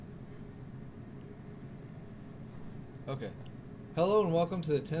Okay. Hello and welcome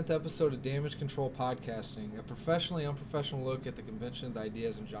to the 10th episode of Damage Control Podcasting, a professionally unprofessional look at the conventions,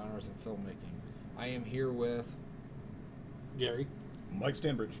 ideas, and genres in filmmaking. I am here with... Gary. Mike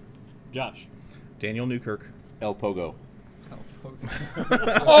Stanbridge. Josh. Daniel Newkirk. El Pogo.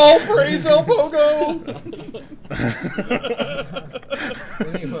 All praise El Pogo!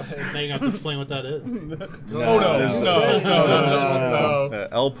 Anyway. Now you have to explain what that is. No.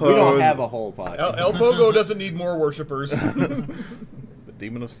 El Pogo. We don't have a whole podcast. El Pogo doesn't need more worshippers. The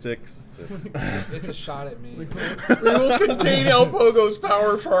Demon of Sticks. It's a shot at me. We will contain El Pogo's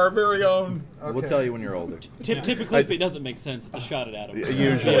power for our very own. Okay. We'll tell you when you're older. Typically, if it doesn't make sense, it's a shot at Adam.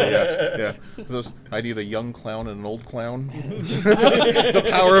 Usually, yeah. So I need a young clown and an old clown. The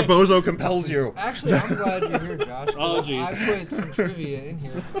power of Bozo compels you. Actually, I'm glad you're here, Josh. Oh, jeez. I put some trivia in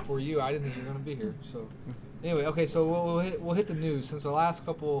here for you. I didn't think you were going to be here. So, anyway, okay, so we'll hit the news. Since the last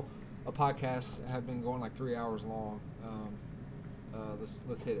couple of podcasts have been going like 3 hours long,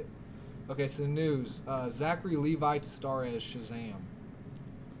 let's hit it. Okay, so the news. Zachary Levi to star as Shazam.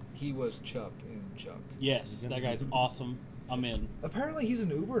 He was Chuck in Chuck. Yes, that guy's awesome. I'm in. Apparently, he's an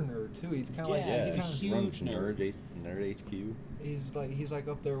Uber nerd too. He's kind of like Yeah, he's he's kind of huge Runs nerd. Nerd HQ. he's like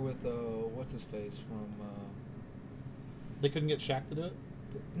up there with what's his face from. They couldn't get Shaq to do it?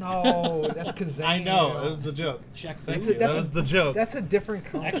 No, that's Kazam. I know. That was the joke. Shaq That's Fu. a- That was the joke. That's a different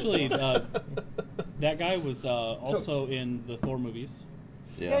company. Actually, that guy was also in the Thor movies.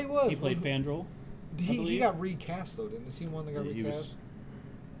 yeah, he was. He played Fandral. He believe. got recast though, didn't he? Is he one that got He recast? was-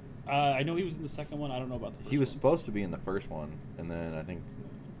 I know he was in the second one. I don't know about the first He was one. supposed to be in the first one, and then I think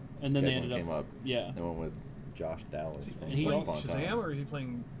And then they second ended one came up. up. Yeah. They went with Josh Dallas. From And he Once al- Upon a Time. Shazam, or is he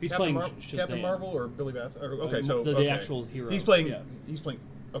playing? He's Captain playing Captain Shazam. Marvel or Billy Batson? Okay, so the okay. actual hero. He's playing. Yeah. He's playing.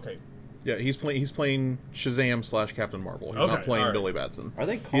 Okay. Yeah, he's playing Shazam / Captain Marvel. He's not Okay, playing alright. Billy Batson. Are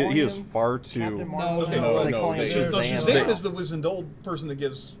they calling he is him far too. Captain Marvel? No, Or are they no, calling him they- No, Shazam? Shazam now? is the wizened old person that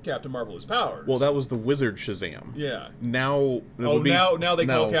gives Captain Marvel his powers. Well, that was the Wizard Shazam. Yeah. Now. it Oh, would be- now they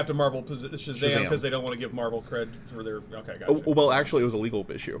call no. Captain Marvel Shazam Shazam. because they don't want to give Marvel cred for their. Okay, gotcha. Oh, well, actually, it was a legal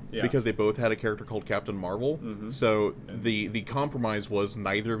issue Yeah. because they both had a character called Captain Marvel. So the compromise was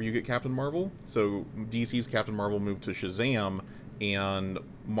neither of you get Captain Marvel. So DC's Captain Marvel moved to Shazam, and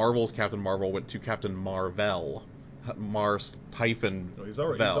Marvel's Captain Marvel went to Captain Marvel. Mars hyphen Oh, he's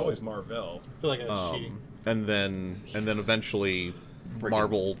Vel. always Marvel. I feel like that's cheating. and then eventually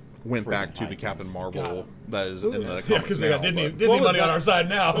Marvel went back to the Captain Marvel that is in the Yeah, comics because they now, got Disney, but- Disney was money on that? our side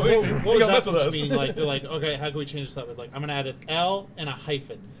now. What They was don't that mess with us. mean? Like, they're like, okay, how can we change this up? It's like, I'm going to add an L and a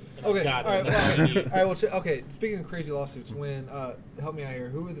hyphen. Okay, Got it. all right, That's what we need. all right. Well, okay. Speaking of crazy lawsuits, when help me out here.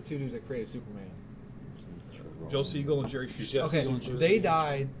 Who were the two dudes that created Superman? Joe Siegel and Jerry Schuster. Okay, Siegel and Joe they Siegel.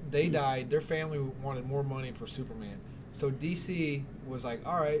 died. They died. Their family wanted more money for Superman. So DC was like,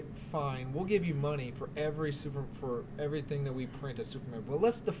 "All right, fine. We'll give you money for everything that we print as Superman. But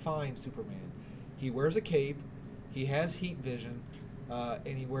let's define Superman. He wears a cape. He has heat vision,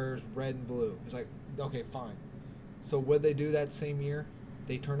 and he wears red and blue." He's like, "Okay, fine." So what they do that same year?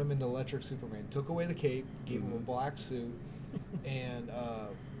 They turned him into Electric Superman. Took away the cape, gave him a black suit, and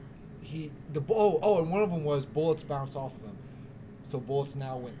and one of them was bullets bounced off of him, so bullets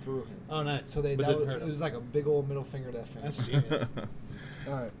now went through him. Oh, nice. So they But that didn't was, hurt it him. was like a big old middle finger to that family. That's genius.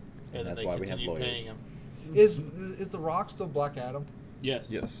 All right. And that's they why we have continued lawyers. paying him. Is The Rock still Black Adam?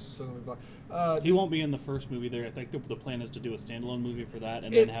 Yes. Yes. Still gonna be Black. He won't be in the first movie there. I think the plan is to do a standalone movie for that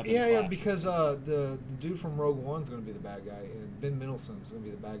and then have him yeah, flash. because the dude from Rogue One's gonna be the bad guy, and Ben Mendelsohn's gonna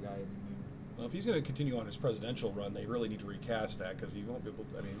be the bad guy in the movie. Well, if he's going to continue on his presidential run, they really need to recast that because he won't be able.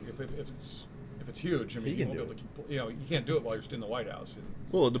 I mean, if it's huge, I mean, He you can won't be do able to keep. You can't do it while you're still in the White House. and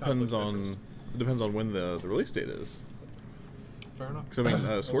Well, it depends conflict of on interest. when the release date is. Fair enough. Because I mean,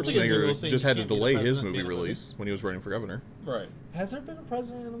 Because they Schwarzenegger will say just you had to can't be the delay his president movie being a movie. release when he was running for governor. Right. Has there been a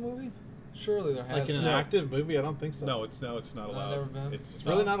president in a movie? Surely there has. Like in an been. active movie? I don't think so. No, it's not allowed. never been. It's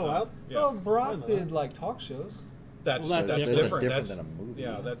really not allowed? Yeah. Well, Barack know did that. like talk shows. That's Well, that's different. different. That's than a movie.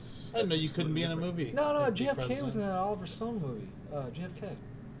 Yeah, that's. I didn't know that's you couldn't be in a different. movie. No, and be JFK president. was in that Oliver Stone movie. JFK.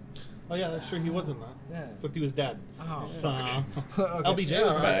 Oh, yeah, that's true. He was in that. Yeah. Except he was dead. Oh. Son. Okay. LBJ Yeah,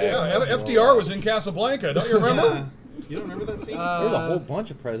 was in that yeah, too. FDR was in Casablanca. Don't you remember? Yeah. You don't remember that scene? There was a whole bunch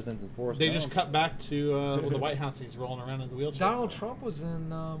of presidents in Forrest They Gump. just cut back to the White House. He's rolling around in his wheelchair. Donald Trump was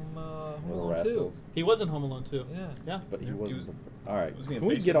in Home Little Alone 2. Rascals. He was in Home Alone too. Yeah. Yeah. But he He wasn't. was- All right. was he in Can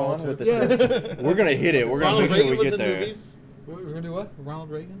we get baseball, on too? with the? Yes. We're gonna hit it. We're gonna Ronald make sure Reagan we was get in there. movies. We're gonna do what? Ronald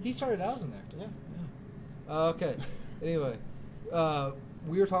Reagan. He started out as an actor. Yeah. Okay. Anyway,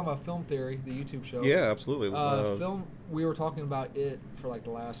 we were talking about Film Theory, the YouTube show. Yeah, absolutely. Film. We were talking about it for like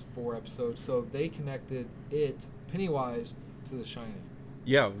the last 4 episodes. So they connected it, Pennywise, to The Shining.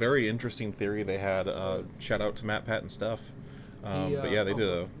 Yeah, very interesting theory they had. Shout out to Matt, Pat, and Steph. But yeah, they did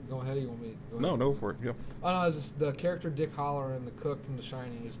a. Go ahead. You want me? Go ahead. No, for it. Yeah. Oh no, it's just the character Dick Halloran, the cook from The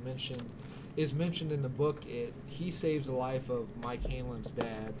Shining, is mentioned in the book. He saves the life of Mike Hanlon's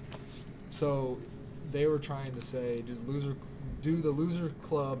dad. So they were trying to say, do the loser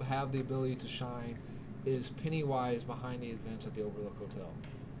club have the ability to shine? Is Pennywise behind the events at the Overlook Hotel?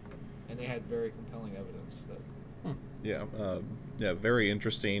 And they had very compelling evidence that. Yeah, very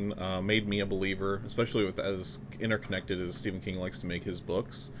interesting. Made me a believer, especially with as interconnected as Stephen King likes to make his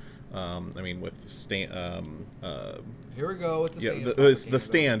books. I mean, with Here we go with the yeah, stand. it's the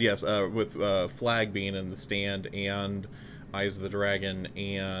Stand. Yes, with Flag being in the Stand and Eyes of the Dragon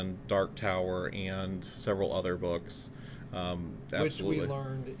and Dark Tower and several other books. Which Absolutely. we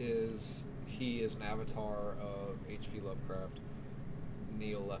learned he is an avatar of H.P. Lovecraft,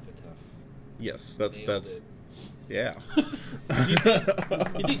 Neil Lepetef. Yes, Nailed that's it. yeah.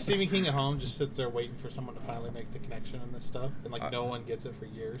 You think Stephen King at home just sits there waiting for someone to finally make the connection on this stuff, and like no one gets it for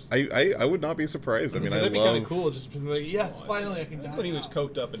years? I would not be surprised. I mean, That'd I be kind love of cool. Just be like, yes, finally I can die. When he was now.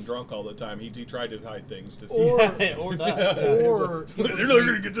 coked up and drunk all the time, he tried to hide things. To Or- Yeah, or that. Yeah. Or people You're just not made-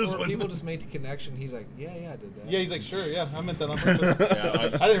 gonna get this or one. people just made the connection. He's like, yeah, I did that. Yeah, he's like, sure, yeah, I meant that on purpose.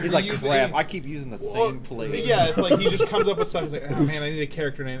 Yeah, I didn't He's like, reuse crap, any- I keep using the Well, same place. Yeah, it's like he just comes up with stuff. He's like, oh man, I need a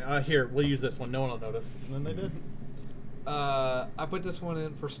character name. Here, we'll use this one. No one will notice. And then they did. I put this one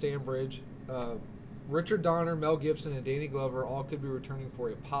in for Stanbridge. Richard Donner, Mel Gibson, and Danny Glover all could be returning for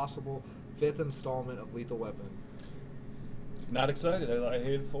a possible 5th installment of Lethal Weapon. Not excited. I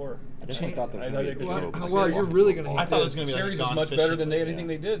hated 4. I definitely thought there was I going to thought be it a could- good Well, series. well, you're really gonna hate I thought it was this. going to be like Series a is Gone much Fishing. better than anything Yeah.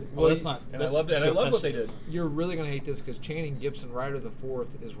 they did. Well, that's not. And I loved it. And I loved what they did. You're really gonna hate this because Channing Gibson, writer of the 4th,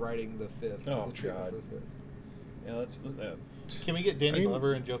 is writing the 5th. Oh, the treatment God. for the 5th. Yeah, that's. Can we get Danny I mean-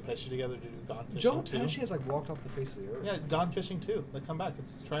 Glover and Joe Pesci together to do Gone Fishing Joe too? Pesci has like walked off the face of the earth. Yeah, Gone Fishing too. They come back.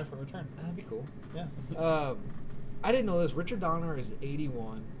 It's triumphant return. That'd be cool. Yeah. I didn't know this. Richard Donner is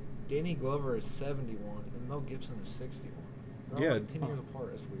 81, Danny Glover is 71, and Mel Gibson is 61. They're all Yeah. like 10 years apart.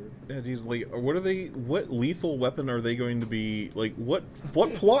 That's weird. Yeah, geez, like, what are they? What lethal weapon are they going to be? Like, what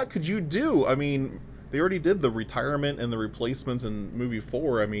plot could you do? I mean, they already did the retirement and the replacements in movie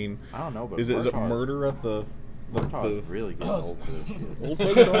 4. I mean, I don't know, but is it Murtaugh's- murder at the Murtaugh's really getting old for this shit. old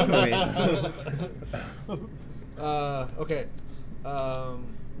folks home? I mean, Okay.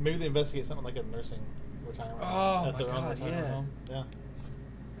 Maybe they investigate something like a nursing retirement Oh, at my their own God, retirement yeah. home. Yeah.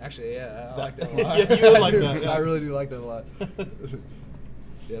 Actually, yeah, I That- like that a lot. Yeah, you would like I do. that, yeah. I really do like that a lot.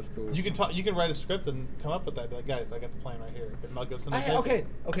 Yeah, that's cool. You can talk. You can write a script and come up with that. Be like, guys, I got the plan right here. If Mel Gibson, is okay.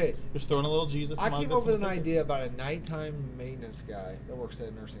 just throwing a little Jesus. I and Mel came up with an Gibson's in it. idea about a nighttime maintenance guy that works at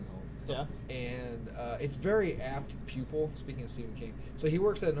a nursing home. Yeah. And it's very apt pupil. Speaking of Stephen King, so he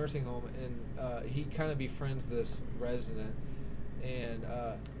works at a nursing home, and he kind of befriends this resident, and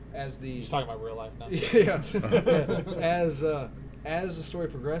as the He's talking about real life now. yeah. As the story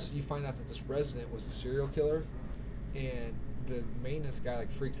progresses, you find out that this resident was a serial killer, and the maintenance guy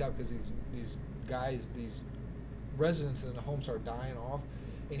like freaks out because these residents in the home start dying off,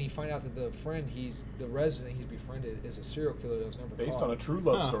 and he find out that the resident he's befriended is a serial killer that was never Based caught. on a true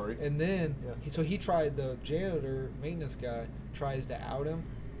love Huh. story. And then, Yeah. he tried, the janitor, maintenance guy, tries to out him,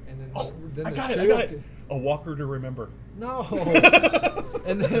 and then, Oh, then I the got it. I serial got ki- it. A walker to remember. No.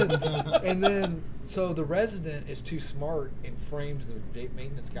 and then, so the resident is too smart and frames the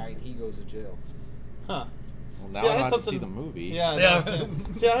maintenance guy, and he goes to jail. Huh. Well, now See, I I had have to see something- the movie. Yeah. Yeah.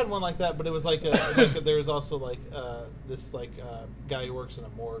 No, see, I had one like that, but it was like, there was also like this guy who works in a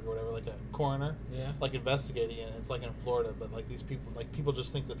morgue or whatever, like a coroner. Yeah. Like investigating it. It's like in Florida, but like these people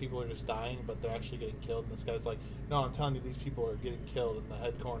just think that people are just dying, but they're actually getting killed. And this guy's like, no, I'm telling you, these people are getting killed. And the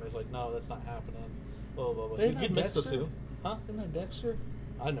head coroner's like, no, that's not happening. Blah blah blah. Isn't You'd that mix the Dexter? two, huh? Isn't that Dexter?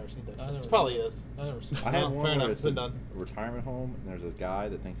 I've never seen that. I never It probably seen it. is. I never seen I it. had No, one fair where enough, it's it's been a done. retirement home, and there's this guy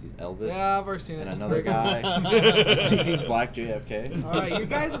that thinks he's Elvis, Yeah, I've already seen it. and another Very good. guy thinks he's Black JFK. All right, you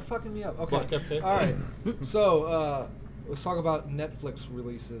guys are fucking me up. Okay. Black FK. All right. So let's talk about Netflix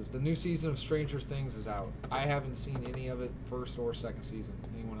releases. The new season of Stranger Things is out. I haven't seen any of it, first or second season.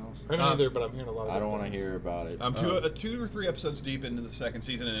 Anyone else? I haven't either, but I'm hearing a lot of I good don't want to things. hear about it. I'm 2 or 3 episodes deep into the second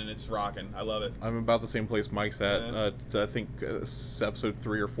season, and it's rocking. I love it. I'm about the same place Mike's at. Yeah. I think it's episode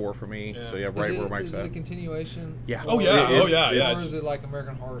 3 or 4 for me. Yeah. So yeah, Is right it- where Mike's is it a at. continuation? Yeah. Oh, yeah. It- Oh, yeah, it- yeah. Or It's- is it like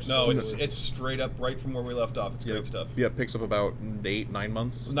American Horror No, Story? it's straight up right from where we left off. It's Yeah, great stuff. yeah, it picks up about 8-9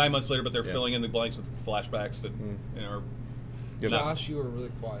 months. 9 months later, but they're Yeah. filling in the blanks with flashbacks that Yeah, Josh, you were really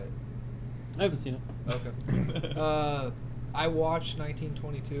quiet. I haven't seen it. Okay. I watched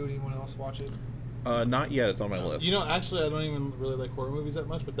 1922. Anyone else watch it? Not yet. It's on my list. You know, actually, I don't even really like horror movies that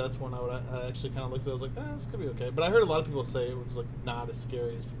much, but that's one I actually kind of looked at. I was like, this could be okay. But I heard a lot of people say it was like not as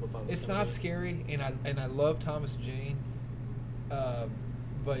scary as people thought. It's not scary, and I love Thomas Jane,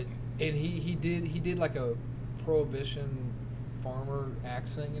 but he did like a prohibition farmer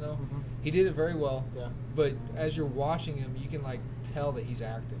accent, you know. Mhm. He did it very well. Yeah. But as you're watching him, you can like tell that he's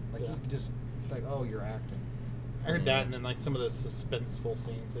acting. Like Yeah. you can just like, oh, you're acting. I heard that, and then like some of the suspenseful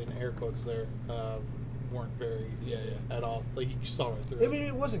scenes in air quotes there weren't very Yeah. at all. Like you saw right through I it. mean,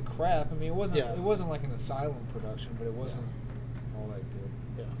 it wasn't crap. I mean, it wasn't. Yeah. It wasn't like an asylum production, but it wasn't all that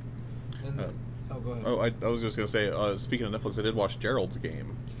good. Yeah. And go ahead. Oh, I was just gonna say. Speaking of Netflix, I did watch Gerald's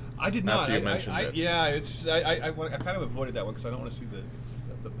Game. I did not. After you mentioned it. Yeah, it's I kind of avoided that one because I don't want to see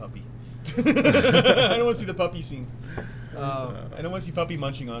the puppy. I don't want to see the puppy scene. I don't want to see puppy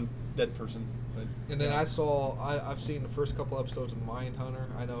munching on dead person. But, And then I've seen the first couple episodes of Mindhunter.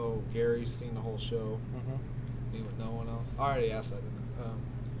 I know Gary's seen the whole show. Mm-hmm. No one else. I already asked that.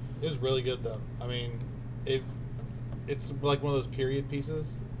 It was really good though. I mean, it's like one of those period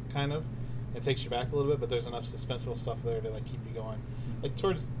pieces, kind of. It takes you back a little bit, but there's enough suspenseful stuff there to like keep you going. Like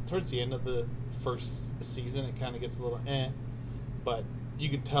towards the end of the first season, it kind of gets a little but you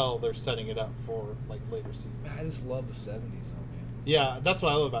can tell they're setting it up for like later seasons. Man, I just love the 70s, though, man. Yeah, that's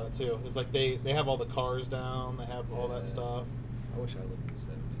what I love about it too. It's like they have all the cars down, they have all that Yeah. stuff. I wish I lived in the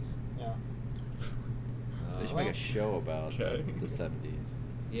 70s. Yeah. They should make a show about Okay. the 70s.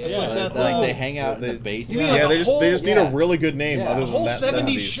 Yeah, It's like that Like whole- they hang out in They- the basement. mean like Yeah, a they just need a yeah. really good name Yeah. other A than whole that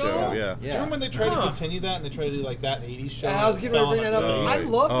 70s 70s show? Yeah. Do you remember when they tried to Huh. continue that and they tried to do like that 80s show? I was and getting it ready to fell bring that on up. its I face?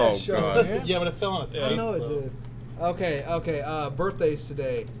 love that Oh, show, God. man. Yeah, but it fell on its Yeah. face. I know it so. did. Okay. Birthdays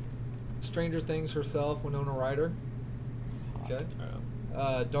today. Stranger Things herself, Winona Ryder. Okay.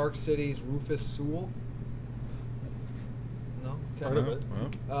 Dark City's Rufus Sewell. No. Heard of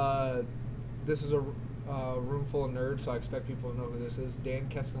Okay. it. This is a room full of nerds, so I expect people to know who this is. Dan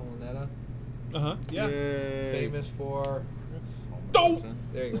Castellaneta, Yeah. famous for. Oh!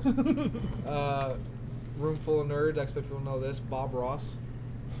 There you go. Room full of nerds. I expect people to know this. Bob Ross.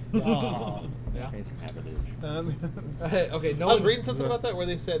 Oh. Yeah. Amazing habitation. Okay. No I was one reading something about that where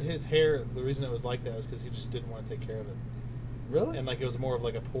they said his hair, the reason it was like that was because he just didn't want to take care of it. Really. And like it was more of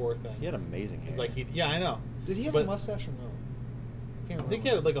like a poor thing. He had amazing hair. He's like, yeah, I know. Did he have But a mustache or no? Can't I think he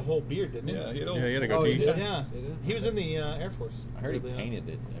remember. had like a whole beard, didn't he? Yeah, he had Yeah, he had a Oh, he goatee. did? Yeah. He did? He was in the Air Force. I heard he weirdly enough. painted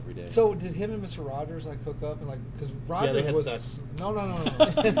it every day. So did him and Mr. Rogers like hook up and like because Rogers they had was sex. no.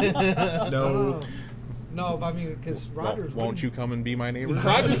 No. No, but I mean because Rogers. Won't you come and be my neighbor?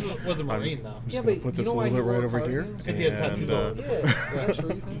 Rogers was a I'm Marine just- though. I'm just Yeah, gonna but put you this know a why little he bit right wore over cardigans? here. Because he had tattoos all over. Yeah, that's true.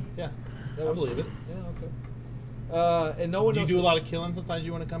 You think? Yeah. That I was- believe it. Yeah, okay. And no one Do you knows. do a lot of killing? Sometimes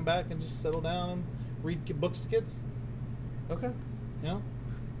you want to come back and just settle down and read books to kids? Okay. You know?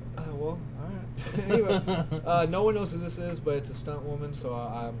 Well, all right. Anyway, no one knows who this is, but it's a stunt woman, so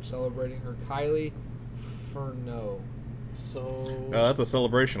I'm celebrating her. Kylie Furneaux. So. Oh, that's a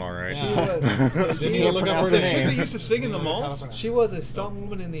celebration, all right. She Yeah. was. Didn't she, you look up her The chick name? that used to sing in the malls? she was a stunt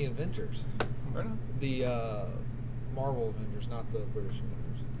woman in the Avengers, Right on. the Marvel Avengers, not the British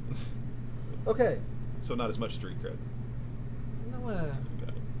Avengers. Okay. So not as much street cred. No, Original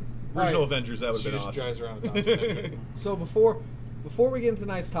right. Avengers, that would She have been just awesome. drives around a Dodge. So before we get into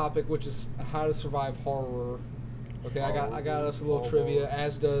tonight's topic, which is how to survive horror. Okay, I got us a little trivia,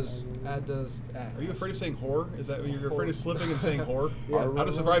 as does. Are you afraid of saying whore? Is that you're afraid of slipping and saying whore? Yeah. How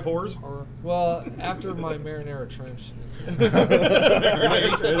to survive whores? Horror. Well, after my marinara trench.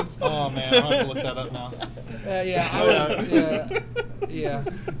 Oh man, I'll have to look that up now. Yeah.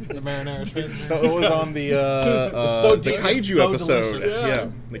 The marinara trench. It was on the so the deep, kaiju it's so episode. delicious. Yeah,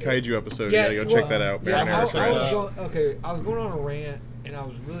 the kaiju episode. Yeah, go check that out. Yeah, Marinara Trench. I was going on a rant, and I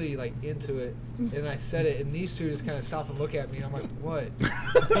was really like into it, and I said it, and these two just kind of stop and look at me, and I'm like, what?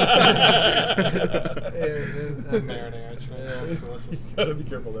 Marinara trench. That's delicious. Gotta be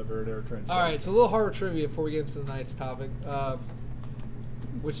careful of that marinara trench. All right, so a little harder trivia before we get into tonight's topic,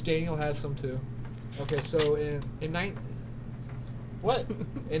 which Daniel has some too. Okay, so What?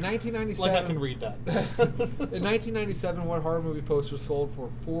 in 1997, Like I can read that. In 1997, what horror movie poster sold for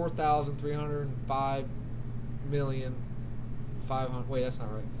 $4,305,500,000? Wait, that's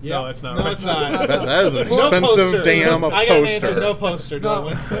not right. No, that's not No, right. it's not. That is an No expensive poster. damn I got an answer. poster. No poster. No.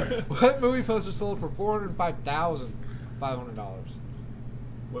 No. What movie poster sold for $405,500?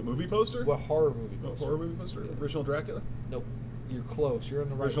 What movie poster? What horror movie What poster? horror movie poster? Original Dracula? Nope. You're close. You're in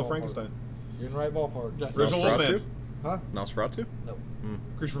the right Original ballpark. Frankenstein? You're in the right ballpark. Original Nosferatu? Wolfman? Huh? Nosferatu? Nope.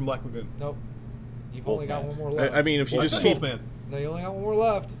 Creature from Black Lagoon? Nope. You've only got one more left. I mean, if you Well, I just said keep Wolfman. No, you only got one more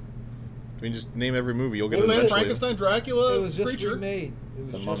left. I mean, just name every movie. You'll get Old it Man eventually. Frankenstein, Dracula, It was just Creature. remade. It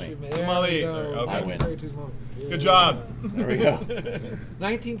was The just Mummy. remade. The There Mummy. we go. Okay. 1932 Mummy. Good job. There we go.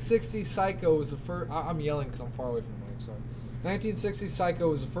 1960 Psycho was the first. I'm yelling because I'm far away from the mic. Sorry. 1960 Psycho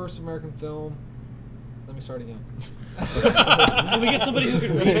was the first American film. Let me start again. Can we get somebody who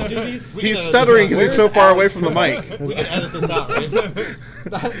can read do these? We He's can edit stuttering this because out. he's so far away from the mic. We can edit this out, right?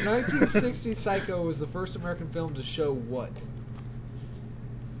 1960 Psycho was the first American film to show what?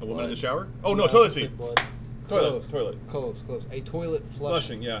 A woman in the shower? Oh no, toilet seat. Blood. Toilet. Toilet. Close. A toilet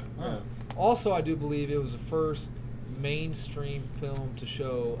flushing. Flushing. Yeah. Oh. Also, I do believe it was the first mainstream film to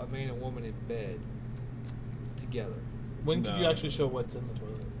show a man and woman in bed together. When could No. you actually show what's in the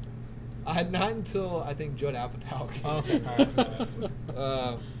toilet? Not until I think Judd Apatow came. Oh,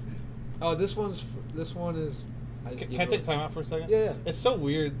 okay. Alright. This one is. I just Can give I it take a- time out for a second? Yeah. It's so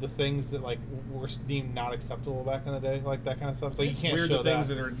weird the things that like were deemed not acceptable back in the day, like that kind of stuff. Like you can't Weird show the things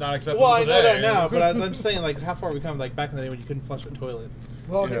that. that are not acceptable. Well, I know today. that now, but I'm saying like how far we come. Like back in the day when you couldn't flush a toilet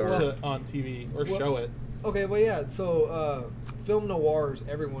Well, okay, Yeah, well, on TV or Well- show it. okay, well, yeah. So, film noirs,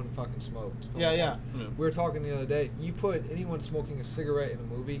 everyone fucking smoked. Film Yeah, noir. yeah. Yeah. We were talking the other day. You put anyone smoking a cigarette in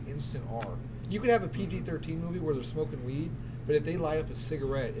a movie, instant R. You could have a PG-13 movie where they're smoking weed, but if they light up a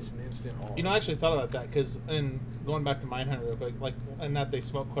cigarette, it's an instant R. You know, I actually thought about that because, and going back to Mindhunter real quick, like, and that they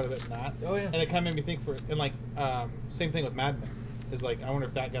smoke quite a bit in that. Oh, yeah. And it kind of made me think and like, same thing with Mad Men. Is like, I wonder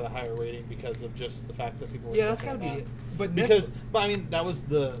if that got a higher rating because of just the fact that people were Yeah, that's got to smoking be in it. that. But Because, but I mean, that was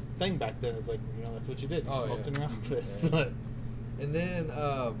the thing back then. Is like, you know, that's what you did. You Oh, smoked yeah. in your office. Yeah. But And then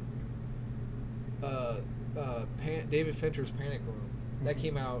David Fincher's Panic Room. That Mhm.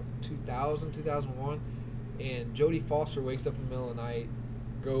 came out 2000, 2001. And Jodie Foster wakes up in the middle of the night,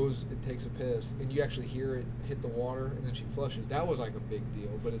 goes and takes a piss, and you actually hear it hit the water, and then she flushes. That was like a big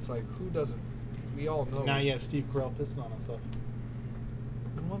deal. But it's like, who doesn't? We all know. now you have Steve Carell pissing on himself.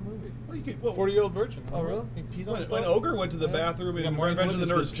 In what movie? Well, you could, well, 40-year-old virgin. Oh, really? He pees on when himself. Ogre went to the Yeah. bathroom Yeah, in Martin Revenge of the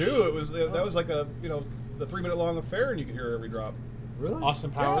Lynch Nerds was- too, it was that was like a the 3-minute long affair, and you could hear every drop. Really?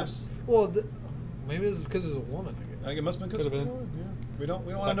 Austin Powers. Yeah. Well, maybe it's because it's a woman. I I guess. think it must have been Could've because been. yeah. We don't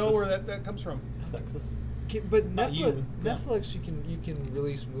want to know Sexist. where that comes from. Sexist. But Not Netflix, you, yeah. Netflix, you can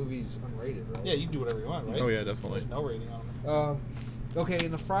release movies unrated, right? Yeah, you can do whatever you want, right? Oh yeah, definitely. There's no rating on it. Okay,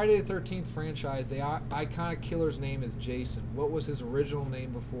 in the Friday the 13th franchise, the iconic killer's name is Jason. What was his original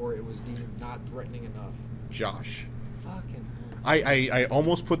name before it was deemed not threatening enough? Josh. Fucking hell. I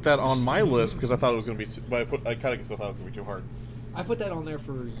almost put that on my list because I thought it was going to be. But I kind of guess I thought it was going to be too hard. I put that on there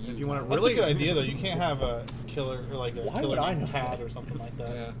for you. If you wanna That's Really? a good idea, though. You can't have a killer or like a Why killer would I named know Tad that? or something like that.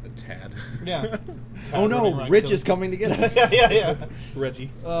 Yeah. A tad. Yeah. Tad Oh no, running around Rich killing- is coming to get us. yeah.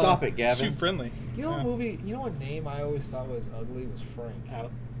 Reggie. Stop it, Too Gavin. friendly. You know what Yeah. movie? You know what name I always thought was ugly was Frank.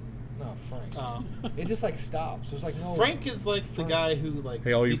 Adam. No, Frank. Oh. It just like stops. There's like no. Frank is like the Frank. guy who like.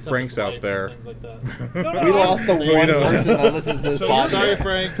 Hey, all you beats up Franks his out wife there. and Things like that. No, We lost the You one know. person that listens to this So podcast. Sorry,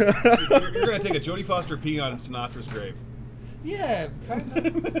 Frank. You're going to take a Jodie Foster pee on Sinatra's grave. Yeah, kind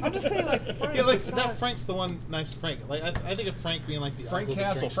of. I'm just saying like Frank. Yeah, like it's that. not- Frank's the one. Nice Frank. Like I think of Frank being like the Frank uncle that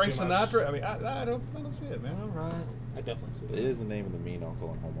Castle, drinks Frank too much. Sinatra. I mean, I don't see it, man. All right. I definitely see It that. is the name of the mean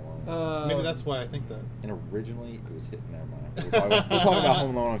uncle in Home Alone. Maybe that's why I think that. And originally it was hit. Never mind. We'll talk about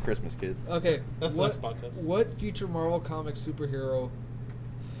Home Alone on Christmas, kids. Okay. That's the what, next podcast. What future Marvel Comics superhero?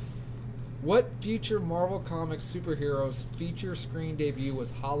 What future Marvel Comics superheroes feature screen debut was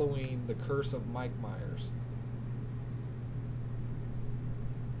Halloween: The Curse of Mike Myers?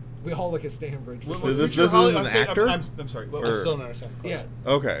 We all look at Stanbridge. What- This- what this future is Holly- an I'm saying- actor? I'm sorry. What, I Or- still don't understand. Yeah.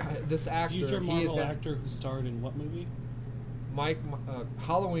 Okay. This actor, Future he is Marvel gonna- actor who starred in what movie?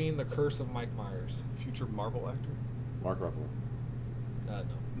 Halloween: The Curse of Mike Myers. future Marvel actor? Mark Ruffalo. No.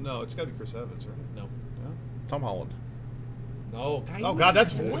 No, it's got to be Chris Evans, right? No. No. Tom Holland. No. Oh God,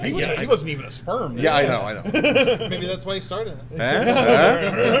 that's What? he wasn't even a sperm. Yeah, I know. Maybe that's why he started it.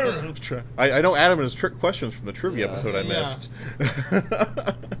 I know Adam and his trick questions from the trivia episode I Yeah. missed.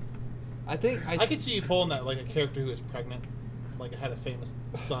 I think I could see you pulling that like a character who is pregnant, like had a famous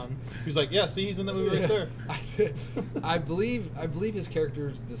son. Who's like, yeah, see, he's in that movie right there. I believe his character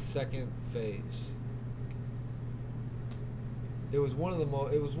is the second phase. It was one of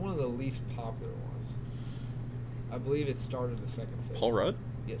the least popular ones. I believe it started the second phase. Paul Rudd?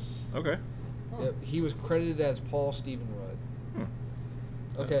 Yes. Okay. Yep. He was credited as Paul Stephen Rudd.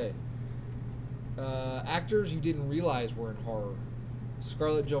 Okay. Actors you didn't realize were in horror.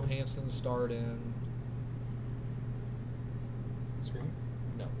 Scarlett Johansson starred in. Scream.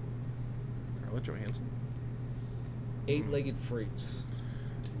 No. Scarlett Johansson. Eight-Legged Freaks.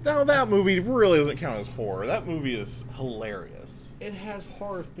 Now that movie really doesn't count as horror. That movie is hilarious. It has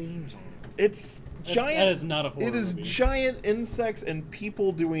horror themes on it. It's giant. That is not a horror It is movie. giant insects and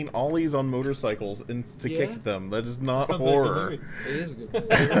people doing ollies on motorcycles and to Yeah. kick them. That is not Sounds like a good horror. movie. It is a good movie.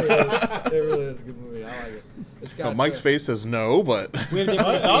 It really is a good movie. I like it. It's got Mike's face says no, but We have different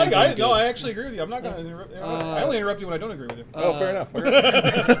opinions on No, good. I actually agree with you. I'm not going to interrupt. I only interrupt you when I don't agree with you. oh, fair enough. Fair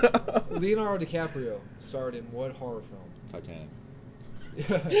enough. Leonardo DiCaprio starred in what horror film? Titanic.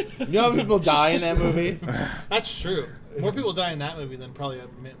 You know how many people die in that movie? That's true. More people die in that movie than probably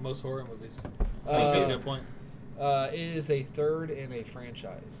most horror movies. I take that point. It is a third in a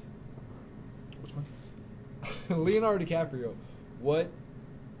franchise. Which one? Leonardo DiCaprio. What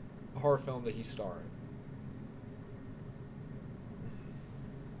horror film did he star in?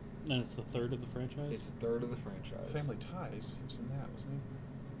 And it's the third of the franchise. It's a third of the franchise. Family Ties. He was in that, wasn't he?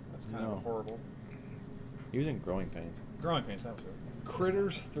 That's kind No. of horrible. He was in Growing Pains. Growing Pains, that was it.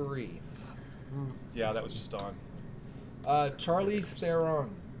 Critters 3. Yeah, that was just on. Charlize Theron.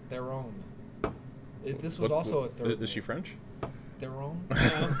 This was also a third. Is she French? Theron?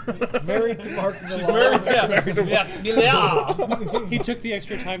 Married to Mark She's Millar. married. He took the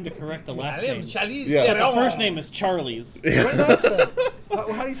extra time to correct the last name. Yeah. But the first name is Charlie's. What did I say?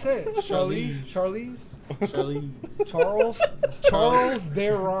 How do you say it? Charlize? Charles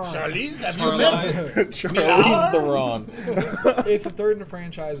Theron. Charlize, have you met? Charlie's Theron. It's a third in the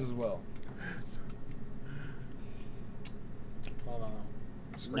franchise as well. Hold on.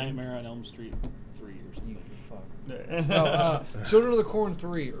 Nightmare on Elm Street 3 or You something. fuck. No, Children of the Corn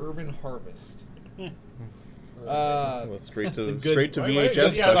 3, Urban Harvest. Well, straight to good- straight to Wait,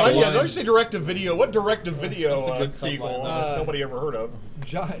 VHS. yeah, special. don't you say direct to video? What direct to video That's a good sequel subline. that nobody ever heard of?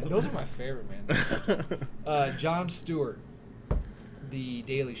 Those are my favorite, man. Jon Stewart, the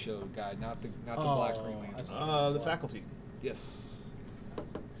Daily Show guy, not the Black Green Lantern. The Faculty. Yes.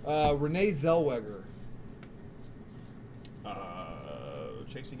 Renee Zellweger.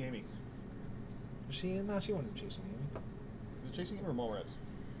 Chasing Amy. She wasn't chasing him. Was it Chasing Amy or Mallrats?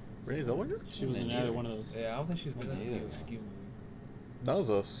 Renee Zellweger? She was in either one of those. Yeah, I don't think she's been in Me neither. a skew movie. That was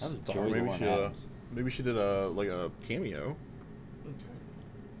a was star. Joey Maybe Lauren she Adams. maybe she did a cameo.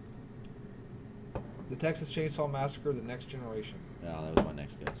 The Texas Chainsaw Massacre: The Next Generation. No, that was my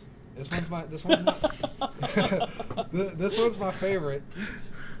next guess. This one's my this one's my favorite.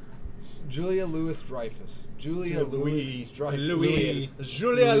 Julia Louis-Dreyfus. Julia Louis-Dreyfus.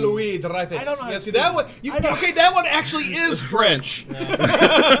 Julia Louis Dreyfus. I don't know how Yeah, to see say that it. one. I don't- Okay, that one actually is French.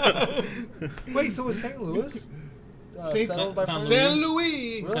 Wait, so was St. Louis Saint- settled by Saint France? San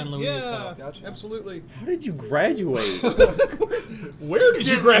Louis. San Louis, Yeah, Gotcha. absolutely. How did you graduate? Where did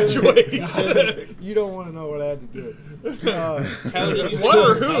you graduate? You don't want to know what I had to do. Tyler, did you What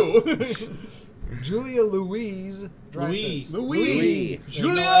or say who? Julia Louise Dreyfus. Louis. There's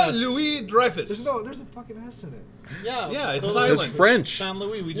Julia no S. Louis Dreyfus. There's a fucking S in it. Yeah, Yeah, it's so silent. It's French. San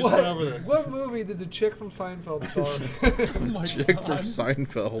Louis. We just went over this. What movie did the chick from Seinfeld star in? Chick from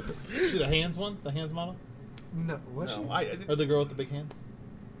Seinfeld. See the hands one? The hands model? No, was she? No, Or the girl with the big hands?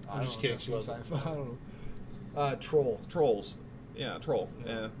 I I'm don't just know. kidding. She wasn't. Seinfeld. I don't know. Troll. Trolls. Yeah, Troll.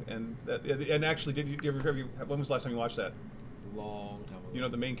 Yeah. And actually, when was the last time you watched that? Long time ago. You know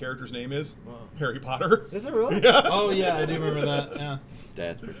what the main character's name is? Wow. Harry Potter. Is it really? Yeah. Oh, yeah, I do remember that. Yeah.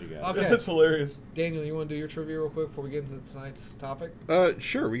 That's what you got. Okay. That's hilarious. Daniel, you want to do your trivia real quick before we get into tonight's topic?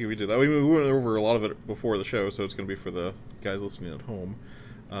 Sure, we do that. We went over a lot of it before the show, so it's going to be for the guys listening at home.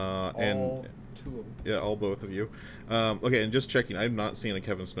 All And two of them. yeah, all both of you. Okay, and just checking, I've not seen a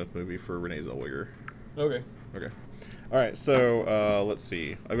Kevin Smith movie for Renee Zellweger. Okay. Okay. All right, so let's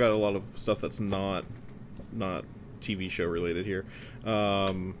see. I've got a lot of stuff that's not TV show related here.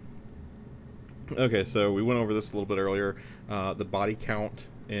 Okay, so we went over this a little bit earlier. The body count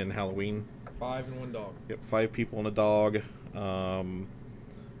in Halloween. 5 and 1 dog. Yep, 5 people and a dog. It's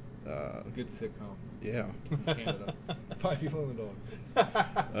a good sitcom. Yeah. in Canada. 5 people and a dog.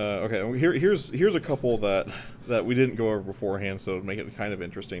 Okay, here's a couple that we didn't go over beforehand, so to make it kind of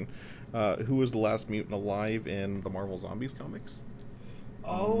interesting. Who was the last mutant alive in the Marvel Zombies comics?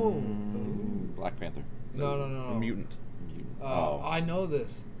 Oh. Black Panther. No. A mutant. I know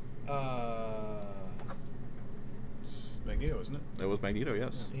this. It's Magneto, isn't it? That was Magneto,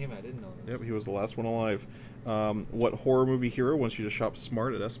 yes. Damn, I didn't know this. Yep, he was the last one alive. What horror movie hero wants you to shop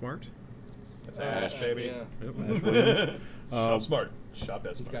smart at S-Mart? That's Ash, baby. Yeah. Yep, Ash Williams. Shop smart. Shop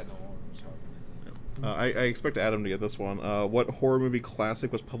that He's smart. got no arms. I expect Adam to get this one. What horror movie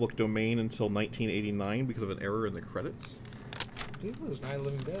classic was public domain until 1989 because of an error in the credits? I think it was Night of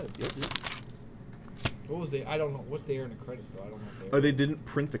the Living Dead. Yep. What was the? I don't know. What's the error in the credits though? I don't know if They didn't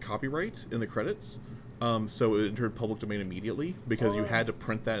print the copyright in the credits, so it entered public domain immediately because you had to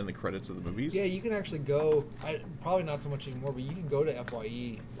print that in the credits of the movies. Yeah, you can actually go. Probably not so much anymore, but you can go to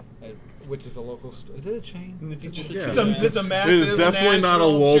FYE which is a local store. Is it a chain? It's a, Yeah. it's a massive. It is definitely not a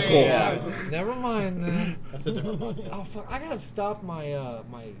national local. chain. Yeah. Never mind then. That's a different one. Oh fuck! I gotta stop my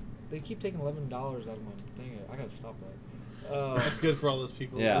my. They keep taking $11 out of my thing. I gotta stop that. That's good for all those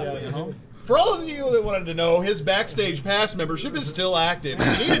people. Yeah. listening at home. For all of you that wanted to know, his Backstage Pass membership is still active.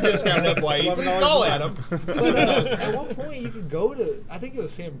 If you need a discount at FYE, please $11 call a Adam. But at one point, you could go to. I think it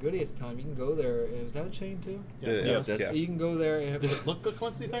was Sam Goody at the time. You can go there. Is that a chain too? Yes. Yeah. You can go there and. Did it look the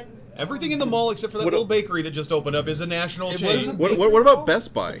Quincy thing? Everything in the mall except for that What- little bakery that just opened up is a national It chain. wasn't- What about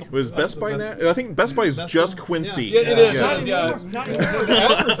Best Buy? Was Best Buy that? I think Best Buy is Best just Buy? Quincy. Yeah, it is. Not Yeah. anymore. Not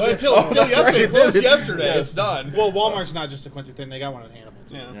anymore. Until yesterday. It closed yesterday. It's done. Well, Walmart's not just a Quincy thing. They got one in Hannibal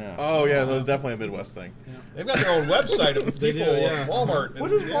too. Yeah. Yeah. Oh yeah, that was definitely a Midwest thing. They've got their own website of They people do, yeah. at Walmart. What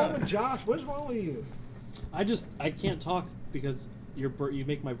is Yeah. wrong with Josh? What is wrong with you? I can't talk because you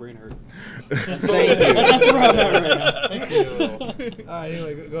make my brain hurt. Thank you. That's where I'm at right now. Thank you. All right.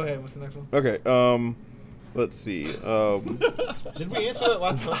 Anyway, go ahead. What's the next one? Okay. Let's see. Did we answer that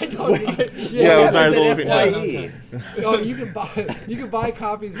last question? Yeah, it was Night of the that's Living FYE. Dead. Oh, you can buy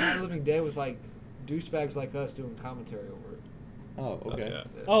copies of Night of the Living Dead with like douchebags like us doing commentary over it. Oh, okay. Yeah.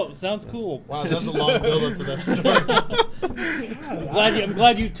 Oh, sounds cool. Wow, that's a long build up to that story. I'm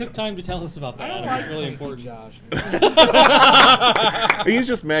glad you took time to tell us about I that. don't Adam. like It's really Cranky important. Josh. He's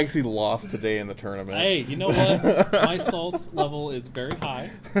just mad 'cause he lost today in the tournament. Hey, you know what? My salt level is very high,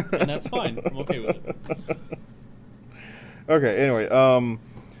 and that's fine. I'm okay with it. Okay. Anyway,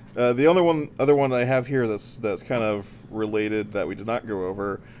 the other one I have here that's kind of related that we did not go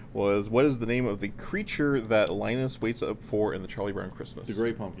over was what is the name of the creature that Linus waits up for in the Charlie Brown Christmas? The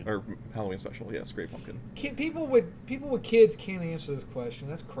Great Pumpkin. Or Halloween special. Yes, Great Pumpkin. People with kids can't answer this question.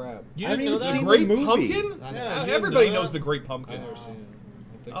 That's crap. You I didn't haven't know even that? seen Great the movie. Pumpkin? I know. Yeah, You didn't everybody know knows that? the Great I've Pumpkin. never seen it. I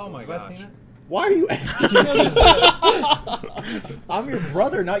don't think Oh so. my Have I gosh. seen it? Why are you asking? I'm your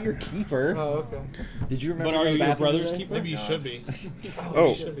brother, not your keeper. Oh, okay. Did you remember? But are going to you the your bathroom brother's today? keeper? Maybe you should be.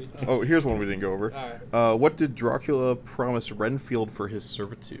 Oh, should be. oh, here's one we didn't go over. All What did Dracula promise Renfield for his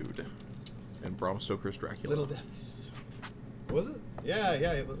servitude in Bram Stoker's Dracula? Little deaths. Was it? Yeah.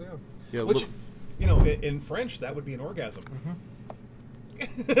 Yeah, Which, little- you know, in French, that would be an orgasm.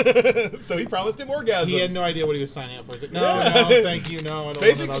 So he promised him orgasms. He had no idea what he was signing up for. He's like, no, Yeah. no, thank you, no. I don't want it. I'll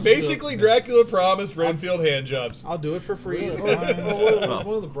just do Basically, it. Dracula promised Renfield hand jobs. I'll do it for free. Really? It's Oh, fine. was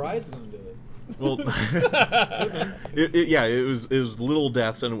one of the brides going to do it? Well, it was little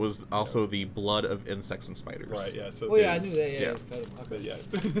deaths, and it was also the blood of insects and spiders. Right, yeah. So Oh yeah, I it's- knew that. Yeah. yeah. Okay. But yeah.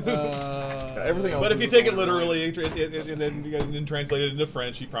 Everything else. But if is you take it going on. literally and then translate it into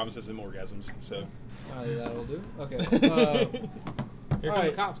French, he promises him orgasms. So That'll do. Okay. Here All come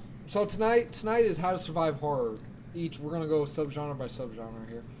right. the cops. So tonight is how to survive horror. We're gonna go subgenre by subgenre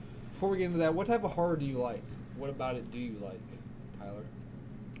here. Before we get into that, what type of horror do you like? What about it do you like, Tyler?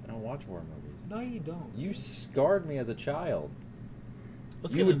 I don't watch horror movies. No, you don't. You scarred me as a child.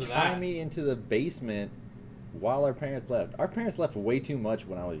 Let's You get would into tie that. me into the basement while our parents left. Our parents left way too much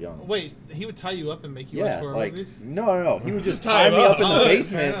when I was young. Wait, he would tie you up and make you yeah, watch horror like movies? no. He would just Tie tie him me up. up in the Oh,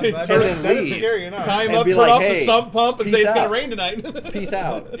 basement yeah, and that's then leave. scary enough. tie him And up, be turn like, off the "Hey, sump pump, and say peace it's gonna out." rain tonight. Peace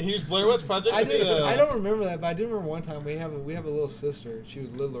out. Here's Blair Witch Project. I See, don't remember that, but I do remember one time we have a little sister. She was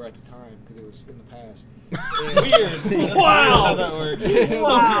littler at the time because it was in the past. Weird. That's Wow. How that works.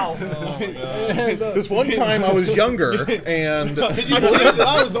 Wow. Oh my god. This one time I was younger, and Did you believe that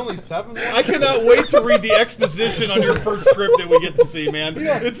I was only 7? I cannot wait to read the exposition on your first script that we get to see, man.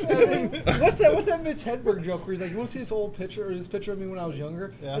 It's What's that Mitch Hedberg joke where he's like, you want to see this old picture or this picture of me when I was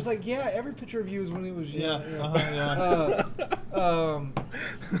younger? Yeah. It's like, yeah, every picture of you is when he was young. Yeah. Oh man.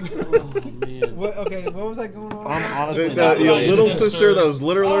 Okay, what was that going on? I'm honestly the, not your related. little sister that was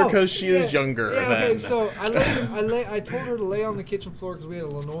littler Oh, because she is younger. Yeah, than. okay, so I told her to lay on the kitchen floor because we had a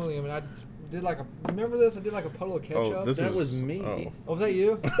linoleum, and I just did like a. Remember this? I did like a puddle of ketchup. Oh, this That is was me. Oh. Oh, was that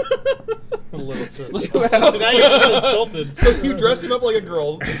you? Little sister. So now you're insulted. so you dressed him up like a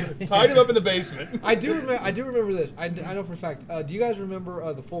girl, tied him up in the basement. I do remember this. I know for a fact. Do you guys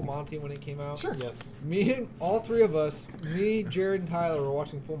remember the Full Monty when it came out? Sure. Yes. Me and all three of us, me, Jared, and Tyler, were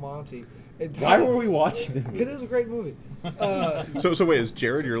watching Full Monty. And Why Tyler- were we watching this? Because it was a great movie. So wait, is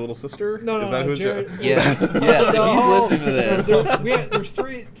Jared your little sister? No, is that who's Jared. Yes, yes. No, If he's listening to this, there's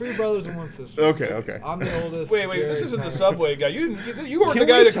three brothers and one sister. Okay. I'm the oldest. Wait, Jared, this isn't the Tyler. Subway guy. You weren't Can the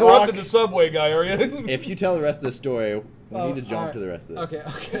guy we that corrupted talk? the Subway guy, are you? if you tell the rest of the story, we Oh, need to jump alright. to the rest of this.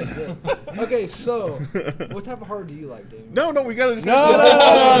 Okay, good. Okay, so what type of horror do you like, David? No, we gotta. No. All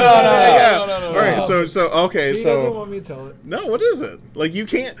right, so okay, You guys don't so want me to tell it. no, what is it? Like you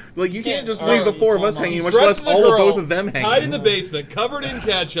can't just All leave the right, four of us Full hanging, Monty. much less Dressed as a all of girl, both of them hanging. tied in the basement, covered in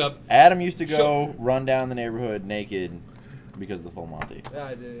ketchup. Adam used to go run down the neighborhood naked, Because of the full Monty. Yeah,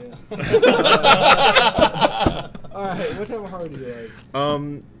 I do. Yeah. All right, what type of horror do you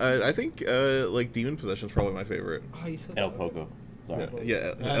like? I think like Demon Possession is probably my favorite. Oh, you said El that. Pogo. Sorry.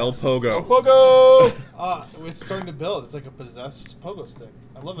 Yeah, Yeah. El Pogo. Pogo! It's starting to build. It's like a possessed pogo stick.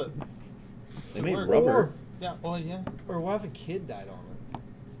 I love it. They made Or- rubber. Yeah. Oh yeah. Or what if a kid died on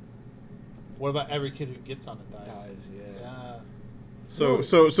What about every kid who gets on it it? dies? Dies, yeah. Yeah. So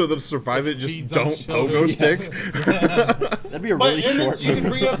to survive it, just Feeds on don't children. pogo stick. That'd be a But really and then short you can movie.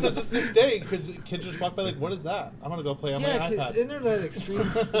 bring it up to this day because kids just walk by like, what is that? I'm gonna go play on Yeah, my 'cause iPad. isn't there that extreme?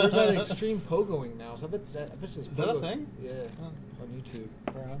 There's that extreme pogoing now. So I bet there's Is that a pogos- thing? Yeah, Oh. on YouTube.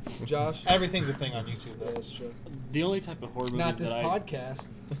 Fair enough. Josh, Everything's a thing on YouTube yeah, though. that's true. The only type of horror movies Not this that I podcast.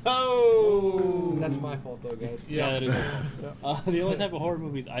 Oh, That's my fault, though, guys. yeah, that is Yeah. the only type of horror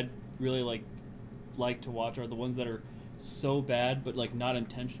movies I'd really like to watch are the ones that are so bad but like not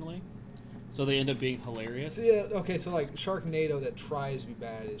intentionally, so they end up being hilarious. So, yeah, okay, so like Sharknado that tries to be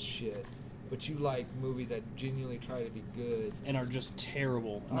bad is shit, but you like movies that genuinely try to be good. And are just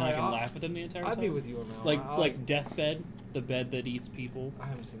terrible, and then I Alright, can I'll- laugh at them the entire time. I'd be with you on that. Like one. like Deathbed, the bed that eats people. I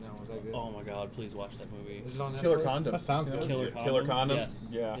haven't seen that one. Is that good? Oh my god, please watch that movie. Is it on Netflix? Killer Condom. That sounds good. Killer Yeah, Killer Condom.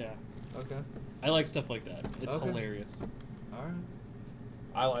 Yes. Yeah. Okay. I like stuff like that. It's Okay. hilarious. All right.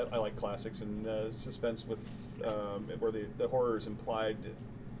 I like classics and suspense with where the horror is implied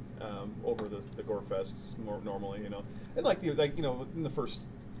over the gore fests more normally, you know, and like you know in the first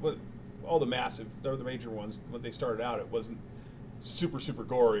all the massive or the major ones when they started out, it wasn't super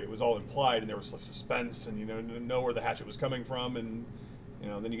gory. It was all implied, and there was like suspense, and you know where the hatchet was coming from, and you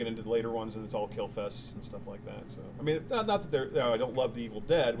know then you get into the later ones, and it's all kill fests and stuff like that. So I mean, not that they're I don't love the Evil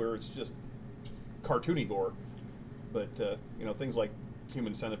Dead where it's just cartoony gore, but you know things like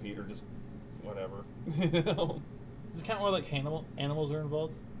Human Centipede are just whatever. You know? Does it count where like animals are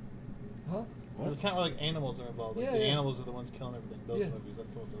involved? Huh? Does it count where like animals are involved? Like Yeah, the yeah. animals are the ones killing everything. Those Yeah. movies,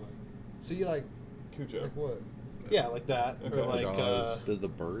 that's the ones I like. So you like Cujo. what? Yeah, like that, Okay. or like Jaws. Does the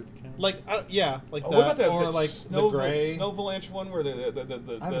bird count? yeah, like Oh, that, what about that or the like snow the gray. Snowvalanche one where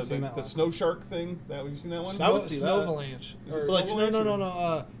I haven't seen that the one. snow shark thing? Have you seen that one? I would see that. Snowvalanche. Is it Or- Snowvalanche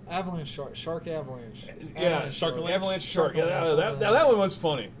no. Avalanche shark. Shark avalanche. Yeah, Avalanche Shark shark. Avalanche shark. Yeah, Avalanche, that, something that one was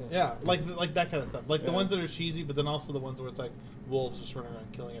funny. Yeah, like that kind of stuff. Like the Yeah. ones that are cheesy, but then also the ones where it's like wolves just running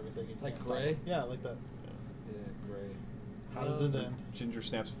around killing everything. You Like can't stop. Gray? Yeah, like that. Yeah, great. How did it end? Ginger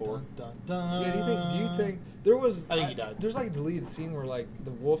Snaps 4. Dun, dun, Yeah, do you think there was? I think he died. There's like a deleted scene where like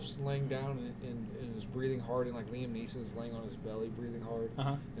the wolf's laying down and is breathing hard, and like Liam Neeson's laying on his belly breathing hard,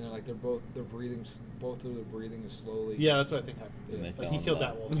 Uh-huh. and they're like they're breathing, both of their breathing is slowly. Yeah, that's what I think happened. And they Like, fell Like he in killed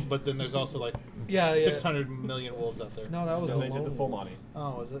love. that wolf, but then there's also like Yeah, 600 million wolves out there. No, that was So the they did the lone full wolf. Monty.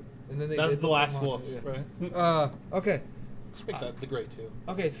 Oh, was it? And then they That's did the last full wolf, Monty, yeah. right? Okay. Just pick that, the great two.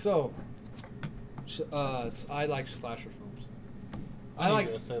 Okay, so I like slasher films. I knew like.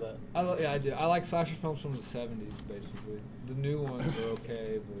 you were gonna say that. Yeah, I do. I like slasher films from the '70s, basically. The new ones are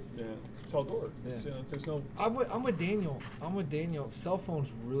okay, but Yeah. It's all gore. Yeah. It's, there's no. I'm with Daniel. Cell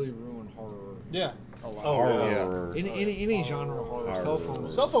phones really ruin horror Yeah. a lot. Oh, yeah. Horror. Any genre of horror. Cell Horror.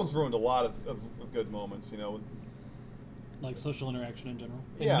 phones. Cell phones ruined a lot of good moments, you know. Like social interaction in general.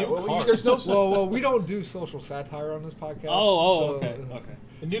 Yeah, new well, cars. there's no. Well, we don't do social satire on this podcast. Oh, so- okay.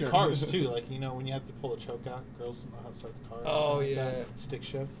 And new Sure. cars too, like you know when you have to pull a choke out, girls don't know how to start the car. Oh, Like yeah. that. Stick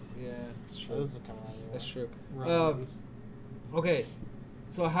shift. Yeah, it's That true. doesn't come out anymore. That's true. Run movies. Okay,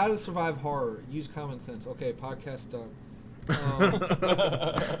 so how to survive horror? Use common sense. Okay, podcast done. All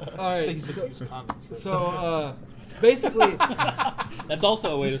I right, think you so, should use condoms for a so basically, That's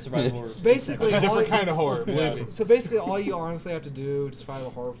also a way to survive horror. basically, all different you- kind of horror. Yeah. Yeah. So basically, all you honestly have to do to survive a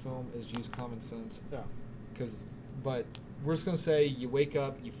horror film is use common sense. Yeah. But we're just gonna say you wake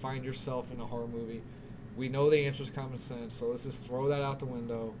up, you find yourself in a horror movie. We know the answer is common sense, so let's just throw that out the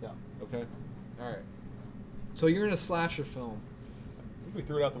window. Yeah. Okay. All right. So you're in a slasher film. I think we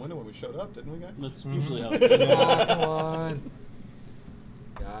threw it out the window when we showed up, didn't we, guys? That's usually how it goes. Ah, come on,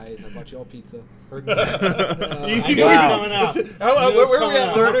 guys! I bought you all pizza. Heard You- I you- knew Wow. it was coming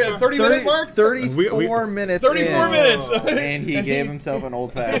out. Where are we at? 30 minute mark? 34 minutes 34 in, minutes. and he gave himself an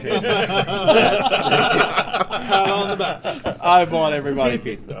old fashioned. Pat on the back. I bought everybody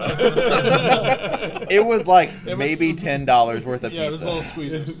pizza. It was like It was- maybe $10 worth of Yeah, it was a little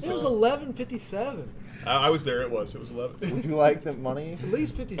pizza. squeezers. It was 11:57. I was there. It was 11. Would you like the money? At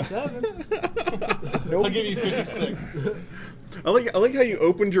least 57. I'll give you 56. I like how you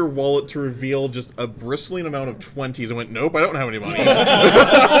opened your wallet to reveal just a bristling amount of 20s and went, nope, I don't have any money.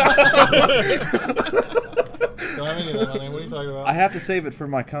 Don't have any of that money. What are you talking about? I have to save it for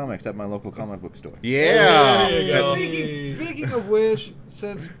my comics at my local comic book store. Yeah. There you go. Speaking of which,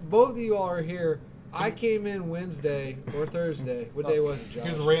 since both of you all are here, I came in Wednesday or Thursday. What day was it, Josh?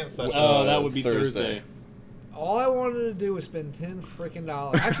 Here's a rant session. Oh, that would be Thursday. Thursday. All I wanted to do was spend $10 freaking.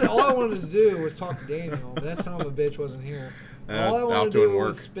 Actually, all I wanted to do was talk to Daniel, but that son of a bitch wasn't here. All I out wanted to doing do work.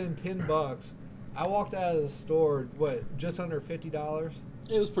 was spend $10. I walked out of the store, just under $50?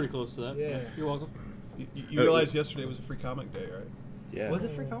 It was pretty close to that. Yeah. You're welcome. You realize yesterday was a free comic day, right? Yeah. Was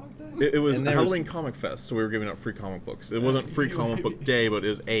it free comic day? It was And there was- Halloween Comic Fest, so we were giving out free comic books. It wasn't free comic book day, but it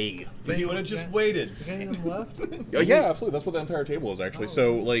was a. If you would have just Okay. waited. You got any of them left? Yeah, absolutely. That's what the entire table was actually.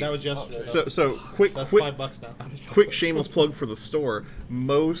 So like, That was yesterday. so quick, That's quick, $5 now. quick shameless plug for the store.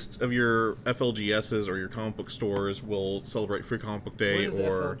 Most of your FLGSs or your comic book stores will celebrate Free Comic Book Day What is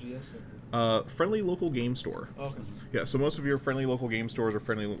or FLGS? friendly local game store. Okay. Yeah, so most of your friendly local game stores or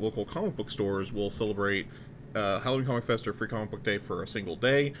friendly local comic book stores will celebrate Halloween Comic Fest or Free Comic Book Day for a single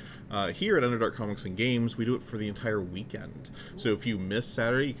day. Here at Underdark Comics and Games, we do it for the entire weekend. So if you miss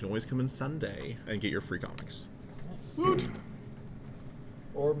Saturday, you can always come in Sunday and get your free comics.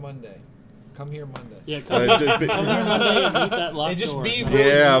 Or Monday. Come here Monday. Yeah, come, Uh, come here Monday and eat that locked And just door. be really,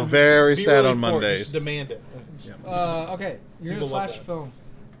 Yeah, very be sad really on for it. Mondays. Just demand it. Okay, you're in a People love slash that. film.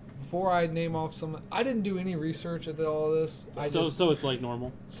 Before I name off some, I didn't do any research into all this. So it's like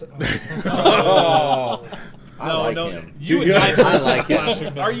normal. Oh, I No, like no. him. You Yeah. and I like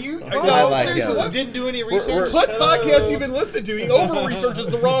him. Are you? I No, like seriously, him. what, didn't do any research. what podcast you been listening to? He over-researches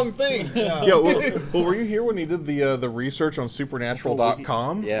the wrong thing. Yeah, well, were you here when he did the research on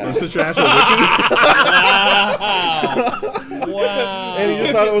Supernatural.com? Yeah. The Supernatural Wiki? Wow. And he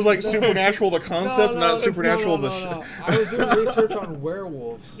just thought it was like Supernatural the concept, not Supernatural the no. I was doing research on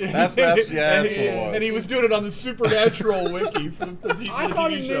werewolves. That's what it was. And he was doing it on the Supernatural wiki for the I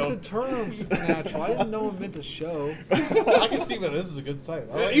thought TV he show. meant the term supernatural. I didn't know it meant the show. I can see, but this is a good site.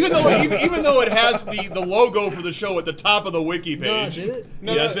 I like Even it. though it has the logo for the show at the top of the wiki No, page. did it?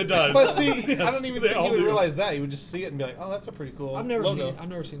 Yes, it does. But see, I Yes, don't even they think all you would do. realize that. You would just see it and be like, "Oh, that's a pretty cool I've never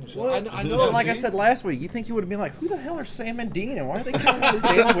logo." seen the show. What? I know. But like I said last week, you think you would have been like, who the hell are Sam and Dean, and why are they killing all these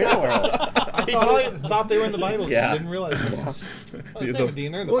damn werewolves? He probably thought they were in the Bible. Yeah. He didn't realize it. Oh, Sam and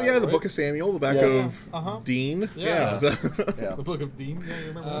Dean, they're in the well, Bible, yeah, the right? Book of Samuel, the back Yeah. of Uh-huh. Dean. Yeah. so- Yeah. The Book of Dean. Yeah, you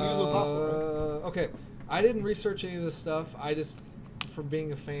remember? He was an apostle, right? Okay, I didn't research any of this stuff. I just, for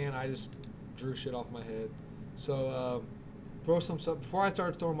being a fan, I just drew shit off my head. So throw some stuff before I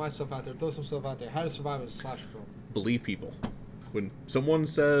start throwing my stuff out there. Throw some stuff out there. How to survive as a slasher film. Believe people. When someone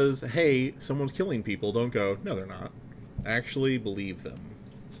says, "Hey, someone's killing people," don't go, "No, they're not." Actually, believe them.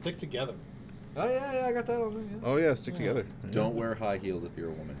 Stick together. Oh yeah, I got that on there. Oh yeah, stick together. Don't wear high heels if you're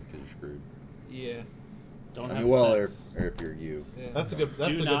a woman, because you're screwed. Yeah. Don't I have mean, well, sex. or if you're you. Yeah. That's a good.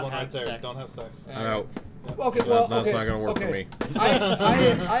 That's Do a good not one right have there. sex. Don't have sex. I'm out. Okay, well, That's okay, not gonna work for okay. me.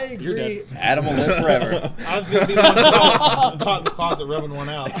 I You're agree. dead. Adam will live forever. I was gonna be the one caught in the closet rubbing one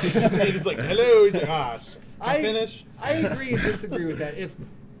out. He's like, "Hello." He's like, "Gosh, I finish." I agree and disagree with that.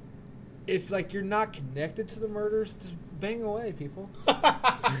 If like you're not connected to the murders, just bang away, people.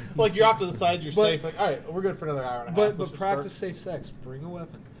 Like you're off to the side, you're But- safe. Like, all right, we're good for another hour and a half. But Let's but just practice start. safe sex. Bring a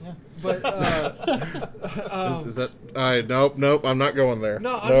weapon. Yeah. But Is that? Nope. I'm not going there.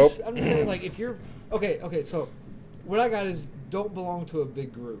 no, nope. I'm just saying like if you're okay. So what I got is don't belong to a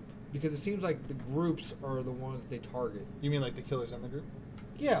big group because it seems like the groups are the ones they target. You mean like the killers in the group?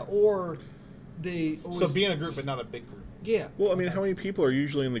 Yeah, or they. Always, So be in a group, but not a big group. yeah. Well, I mean, how many people are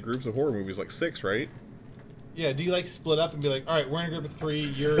usually in the groups of horror movies? Like 6, right? Yeah. Do you like split up and be like, all right, we're in a group of 3,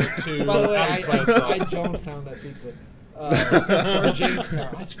 you're 2. By the way, Adam's by himself." I Jonestown that pizza. Or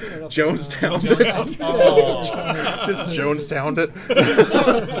Jamestown. I screwed it up. Jonestown. Oh. Just Jonestowned it.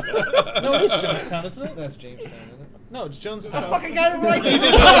 No, it is Jonestown, isn't it? That's Jamestown, isn't it? No, it's Jonestown. I fucking got it right. It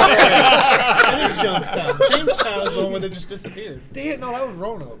is Jonestown. Jamestown is the one where they just disappeared. Damn, no, that was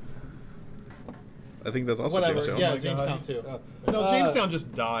Roanoke. I think that's also Whatever. Jamestown. Yeah, my God. Jamestown too. No, Jamestown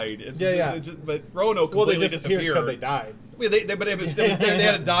just died. But Roanoke Well, they completely disappeared disappeared. because they died. I mean, but they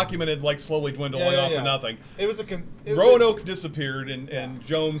had it documented, like slowly dwindling off to nothing. It was a Roanoke disappeared, and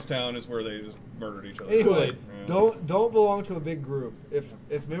Jonestown is where they just murdered each other. Anyway, Kool-Aid. don't belong to a big group. If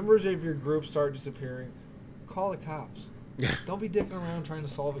members of your group start disappearing, call the cops. Don't be dicking around trying to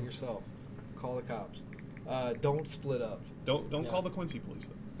solve it yourself. Call the cops. Don't split up. Don't call the Quincy police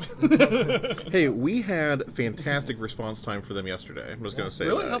though. Hey, we had fantastic response time for them yesterday. I'm just going to say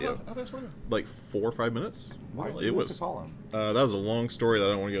Really? that. How yeah. fast were you? Like 4 or 5 minutes. Why did It you was. call him? That was a long story that I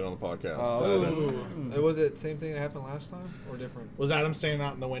don't want to get on the podcast. Was it same thing that happened last time or different? Was Adam standing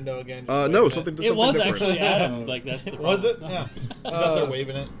out in the window again? just No, waving something. it? It was different. actually Adam. Like that's the Was it? problem. Yeah. He's out there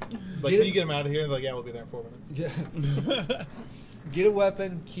waving it. Like, Get can it- you get him out of here? They're like, yeah, we'll be there in 4 minutes. Yeah. Get a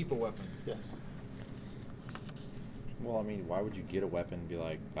weapon. Keep a weapon. Yes. Well, I mean, why would you get a weapon and be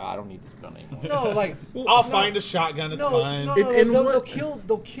like, I don't need this gun anymore? No, like I'll find a shotgun. It's no, fine. no, It- and they'll what-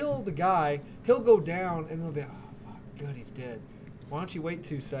 kill the guy. He'll go down, and they'll be, oh fuck, good, he's dead. Why don't you wait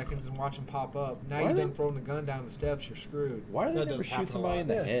 2 seconds and watch him pop up? Now Why you've they- done throwing the gun down the steps. You're screwed. Why do they That never does happen shoot a somebody lot. in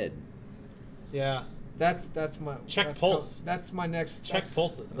the Yeah. head? Yeah. That's my Check that's pulse. That's my next Check that's-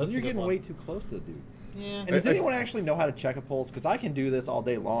 pulses. That's a You're good getting one. way too close to the dude. Yeah. And does anyone actually know how to check a pulse? Because I can do this all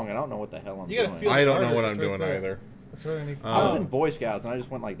day long, and I don't know what the hell I'm You gotta doing. feel- I don't know Harder, what I'm it's right doing there. either. That's what I need. I was Um, in Boy Scouts, and I just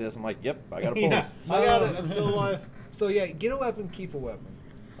went like this. I'm like, yep, I got a pulse. Yeah. I got it. I'm still alive. So yeah, get a weapon, keep a weapon.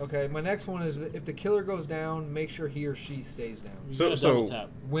 Okay, my next one is if the killer goes down, make sure he or she stays down. You So- gotta double so- tap.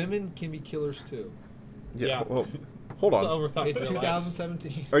 Women can be killers too. Yeah. Yeah. Well, hold It's on. overthought It's real life.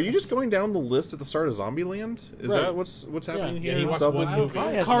 2017. Are you just going down the list at the start of Zombieland? Is Right. that what's happening Yeah, here? he watched Double one movie.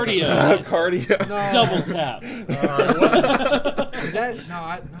 I- Cardio. cardio. No. Double tap. Is that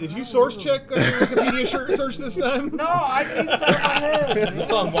no? Did no, you source no. check on your Wikipedia search this time? No, I didn't say it in my head.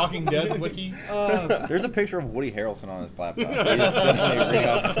 This on Walking Dead wiki. There's a picture of Woody Harrelson on his laptop. He's definitely reading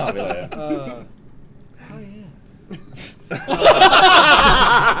off Zombieland. Oh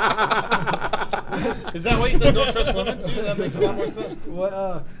Is that why you said don't trust women too? That makes a lot more sense.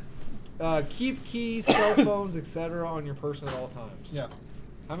 What? Keep keys, cell phones, etc. on your person at all times. Yeah.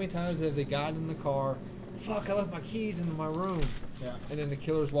 How many times have they gotten in the car? Fuck! I left my keys in my room. Yeah. And then the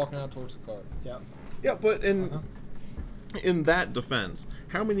killer's walking out towards the car. Yeah. Yeah, but in that defense,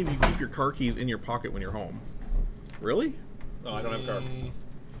 how many of you keep your car keys in your pocket when you're home? Really? Oh, I don't have a car.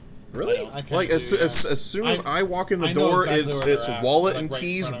 Really? I kinda Like as do, yeah. soon as I walk in the I know door, exactly where it's they're at, wallet like and right in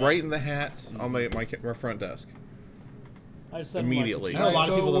keys front of me. right in the hat on my front desk. I just said Immediately. I know a lot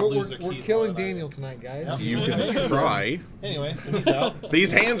of people that we're, lose their we're keys killing more than I do. Daniel tonight, guys. Yep. You can try. Anyway, so he's out.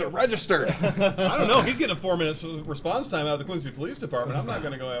 These hands are registered. I don't know if he's getting a 4 minutes response time out of the Quincy Police Department. I'm not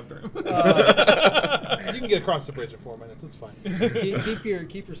going to go after him. You can get across the bridge in 4 minutes. It's fine.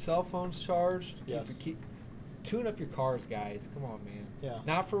 keep your cell phones charged. Yes. Tune up your cars, guys. Come on, man. Yeah.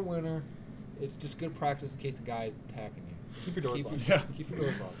 Not for winter. It's just good practice in case a guy's attacking you. Keep your doors locked. Yeah. Keep your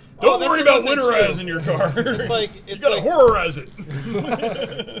doors locked. Don't that's worry about another thing, winterizing your car. It's like you it's gotta like horrorize it.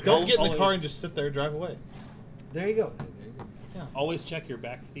 don't get in the car Always. and just sit there and drive away. There you go. Always check your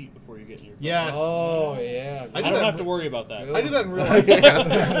back seat before you get in your car. Yes. Oh yeah. I I do don't that have to re- worry about that. Good. I do that in real life.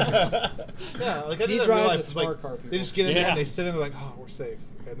 Yeah, like I do He that in real drives life. a It's like, smart car, people. they just get in there Yeah. and they sit in there like, oh, we're safe,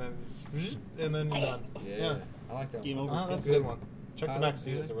 and then you're done. Yeah. I like that Game one. over. That's a Good. good one. Check the back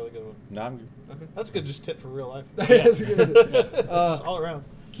seat. That's a really good one. No, I'm Okay. That's a good just tip for real life. That's a good. Just all around.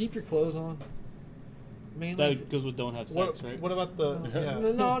 Keep your clothes on. Mainly. That goes with don't have What, sex, right? what about the? Yeah.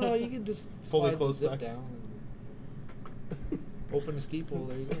 No, you can just Fully slide the closed zip sex. down. And open the steeple.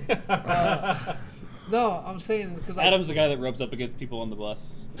 There you go. No, I'm saying because Adam's the guy that rubs up against people on the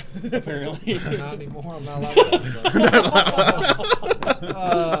bus. Apparently. Not anymore. I'm not allowed to.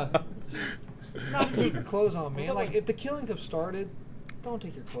 Not to keep your clothes on, man. Like if the killings have started, don't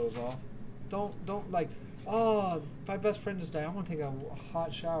take your clothes off. Don't like. Oh, my best friend just died. I want to take a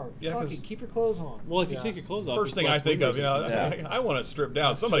hot shower. Yeah, Fuck 'cause- it. Keep your clothes on. Well, if you Yeah. take your clothes off, First it's thing I less think wind of, you know, resistance. I want to strip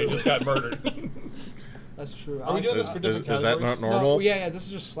down. Somebody just got murdered. That's true. Are we doing this for different Is that categories? not normal? No, yeah. This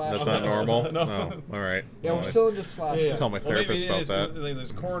is just slash. That's not normal. No. No. All right. Yeah, Well, we're still in just slash. Yeah, yeah. Tell my Well, maybe therapist it about is, that.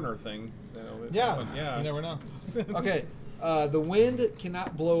 There's coroner thing. You know, Yeah. yeah. You never know. Okay. The wind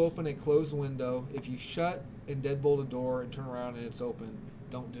cannot blow open a closed window. If you shut and deadbolt a door and turn around and it's open,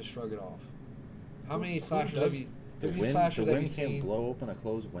 don't just shrug it off. How many slashers have you? The How many wind, slashers the have you wind can't seen? blow open a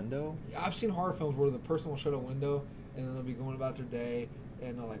closed window. I've seen horror films where the person will shut a window and then they'll be going about their day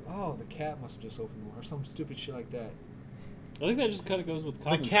and they're like, "Oh, the cat must have just opened one," or some stupid shit like that. I think that just kind of goes with The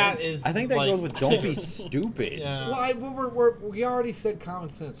common cat sense. is. I think that like, goes with don't be stupid. Yeah. Well, we already said common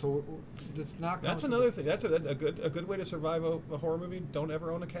sense, so it's not. That's common another sense. thing. That's a good way to survive a horror movie. Don't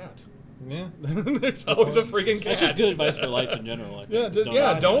ever own a cat. Yeah. There's always a freaking cat. That's just good advice for life in general. I think. Yeah, Just just,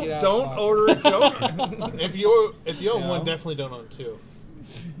 yeah. Get Don't out don't of order it. Don't. If you own You one, know? definitely don't own two.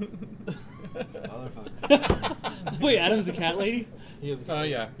 Motherfucker. Wait, Adam's the cat lady? He has. A Oh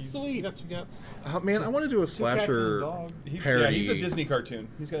yeah. You Sweet. got two cats. Man, I want to do a Two cats and a slasher dog. parody. He's a Disney cartoon.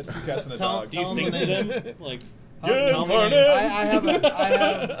 He's got 2 cats and a Tell- dog. Do you Tell sing them to the them? Like, Good tell me morning. names. I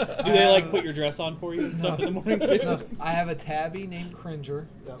have. Do they like put your dress on for you and stuff in the morning too? No, I have a tabby named Cringer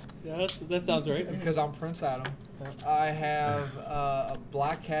Yeah, that sounds right. because I'm Prince Adam. I have a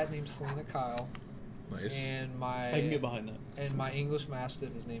black cat named Selena Kyle, Nice. and I can get behind that. and my English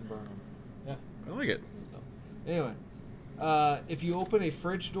Mastiff is named Burnham. I like it. Anyway, if you open a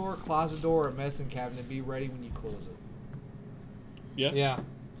fridge door, closet door, or medicine cabinet, be ready when you close it. Yeah. Yeah.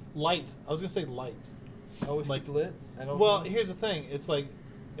 Light. I was gonna say light. Always Like- keep it lit. I don't Well, know. here's the thing. It's like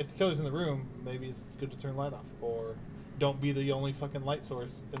if the killer's in the room, maybe it's good to turn the light off, or don't be the only fucking light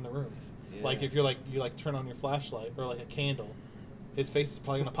source in the room. Yeah. Like if you're like you turn on your flashlight or like a candle, his face is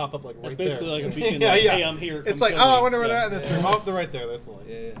probably gonna pop up like right It's basically there. like a beacon. Yeah, like, yeah. Hey, I'm here. It's come like, kill oh, me. I wonder where Yeah. they're at in this room. Oh, they're right there. That's the light.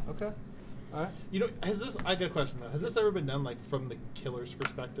 Yeah. Okay. All right. You know, has this? I got a question though. Has this ever been done like from the killer's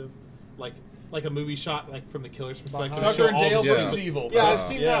perspective, like a movie shot like from the killer's perspective? Behind- Tucker and Show all Dale the- versus Evil. Yeah, I've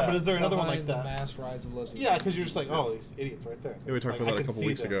seen Yeah. that, but is there another one like Behind that? The Mass Rise of Leslie. Yeah, because you're just like, oh, these idiots right there. Yeah, we talked Like, about I that a can couple see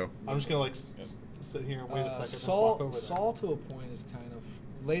weeks them. ago. I'm just gonna like sit here and wait a second and walk over there. Saul to a point is kind of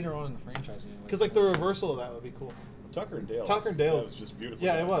later on in the franchise. Anyway, Because like the reversal of that would be cool. Tucker and Dale. Tucker and Dale was just beautiful.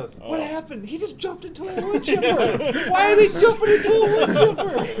 Yeah, it was. Oh. What happened? He just jumped into a wood chipper. Why are they jumping into a wood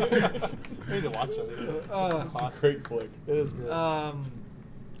chipper? I need to watch that. It's a Great flick. It is good.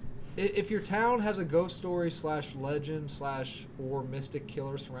 If your town has a ghost story / legend / or mystic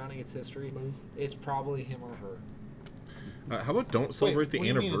killer surrounding its history, it's probably him or her. How about don't celebrate what the do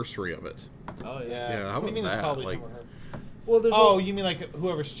you mean anniversary of it? Oh Yeah, how What do you about mean it's that? probably Like- him or her? Well, there's Oh, you mean like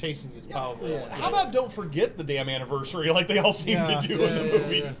whoever's chasing you is probably. Yeah. How about don't forget the damn anniversry like they all seem Yeah. to do Yeah, in the yeah,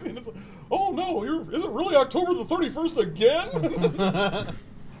 movies? And it's like, oh no, is it really October the 31st again?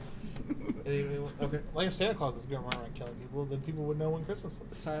 okay. Like if Santa Claus was going around killing people, then people would know when Christmas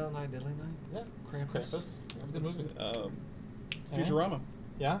was. Silent Night, Deadly Night. Yeah, Krampus. That was a good movie. Futurama.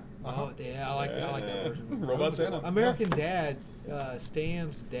 Yeah. Oh yeah, I like that. I like that version. Robot Santa. American Dad,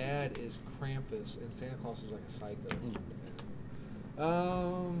 Stan's dad is Krampus, and Santa Claus is like a psycho.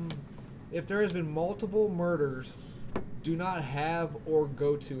 If there has been multiple murders, do not have or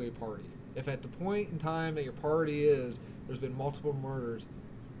go to a party. If at the point in time that your party is, there's been multiple murders,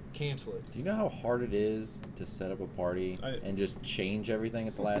 cancel it. Do you know how hard it is to set up a party and just change everything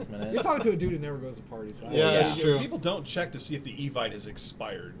at the last minute? You're talking to a dude who never goes to parties. So Yeah, that's You know, true. People don't check to see if the Evite has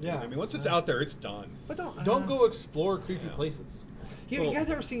expired. You know Yeah. what I mean, once it's out there, it's done. But Don't go explore creepy places. You guys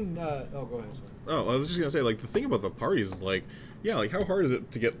ever seen? Go ahead. Sorry. Oh, I was just gonna say, like, the thing about the parties is, like, yeah, like, how hard is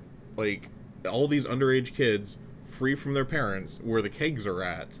it to get, like, all these underage kids free from their parents where the kegs are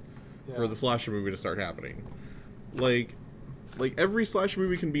at for the slasher movie to start happening? Like every slasher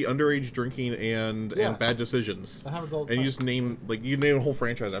movie can be underage drinking and bad decisions. That happens all the And time. you just name, like, you name a whole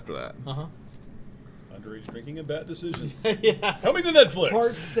franchise after that. Uh-huh. Underage drinking and bad decisions. Yeah. Coming to Netflix.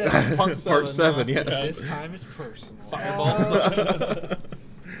 Part 7. Part 7, yes. This time it's personal. Fireball sucks.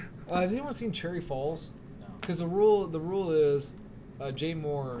 Has anyone seen Cherry Falls? No. Because the rule is, Jay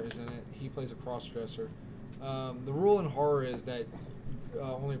Moore is in it. He plays a cross-dresser. The rule in horror is that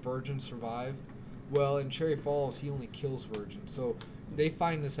only virgins survive. Well, in Cherry Falls, he only kills virgins. So they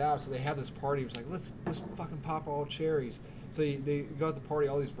find this out. So they have this party. It's like, let's fucking pop all cherries. So they go at the party.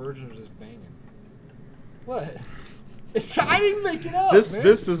 All these virgins are just banging. What? I didn't make it up. This man.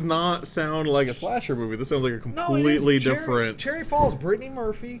 does not sound like a slasher movie. This sounds like a No, it is. completely different. Cherry Falls. Brittany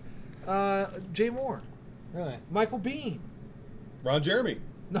Murphy, Jay Moore, Really? Michael Biehn. Ron Jeremy.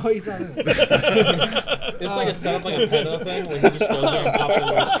 No, he's not in it. It's like a setup like a pedo thing where he just goes there and pops in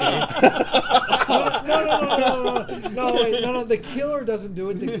the No. The killer doesn't do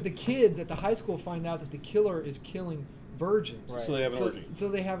it. The kids at the high school find out that the killer is killing virgins. Right. So they have an orgy. So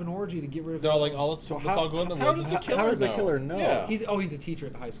they have an orgy to get rid of. They're all like, let's all go in the how woods. does the killer How does the know? killer know? Yeah. He's a teacher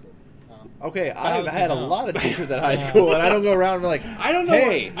at the high school. Okay, How I've does had he a know? lot of teachers at high school, and I don't go around and be like, I don't know.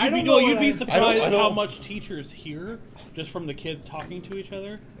 hey, I don't know. You'd be what surprised I don't- how much teachers hear just from the kids talking to each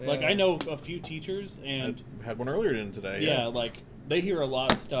other. Like Yeah. I know a few teachers, and I had one earlier in today. yeah, like they hear a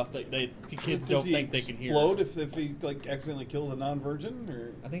lot of stuff that the kids don't think they can hear. Explode if he like accidentally kills a non-virgin,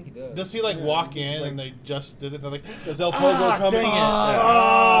 or I think he does. Does he like Yeah, walk it's in like- and they just did it? They're like, does El Pogo come in? dang it.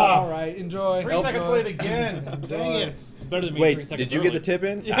 All right, enjoy. 3 seconds late again. Dang it. It's better than me wait, 3 seconds did you get early. the tip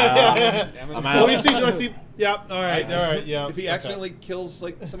in? Yeah. I'm Do out. I see? Yep. All right. Yeah. If he Okay. accidentally kills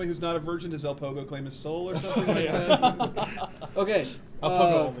like somebody who's not a virgin, does El Pogo claim his soul or something like that? Okay. El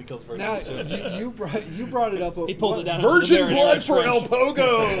Pogo only kills Now virgins. you brought it up. He pulls it down. into Virgin the blood marinara for El trench.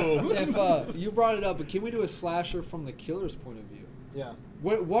 Pogo. If you brought it up, but can we do a slasher from the killer's point of view? Yeah.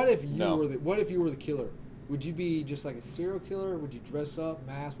 What if you No. what if you were the killer? Would you be just like a serial killer? Would you dress up,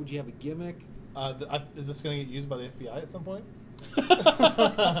 mask? Would you have a gimmick? Is this going to get used by the FBI at some point?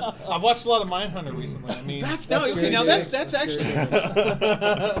 I've watched a lot of Mindhunter recently. I mean, That's good, now yeah. that's That's actually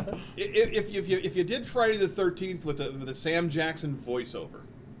good. if you did Friday the 13th with a Sam Jackson voiceover,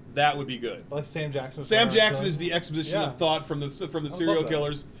 that would be good. like Sam Jackson. Sam Jackson is the exposition Yeah. of thought from the love serial that.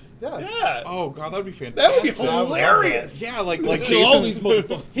 killers. Yeah. Yeah, Oh god, that would be fantastic. that would be I would love hilarious. Yeah, like Kill all Jason. these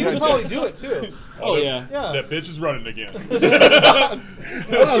motherfuckers. He would probably do it too. Oh yeah. Yeah. That bitch is running again. Oh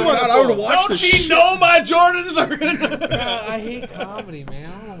god, I would watch Don't this she know my Jordans are gonna? God, I hate comedy,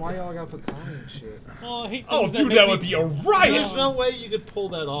 man. I don't know why y'all gotta put comedy and shit? Oh, I hate Oh, things dude, make that me- would be a There's riot. no way you could pull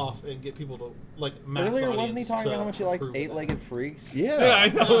that off and get people to like mass Earlier, wasn't he audience talking to about how much he liked approve of that. eight-legged freaks? Yeah, I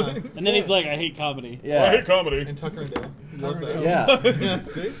know. Yeah. And then he's like, I hate comedy. Yeah. I hate comedy. And Tucker and Dale. Love Tucker that. and Yeah. Yeah.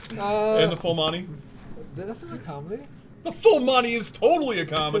 See. And the full Monty. That's not a comedy. The full Monty is totally a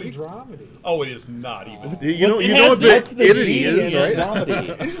It's comedy. a dramedy. Oh, it is not even. You know, It you know has what that's the the entity D is, in right? comedy.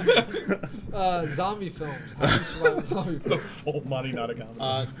 Zombie films. How do you survive a zombie The film? full Monty, not a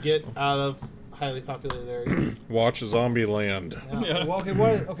comedy. Get out of highly populated areas. Watch Zombieland. Yeah. Well,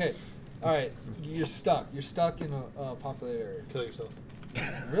 okay. All right. You're stuck. You're stuck in a populated area. Kill yourself.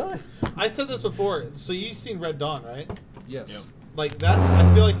 Really? I said this before. So you've seen Red Dawn, right? Yes. Yep. Like that.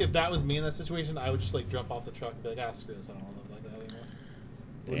 I feel like if that was me in that situation, I would just like jump off the truck and be like, ah, screw this. I don't want to live like that anymore.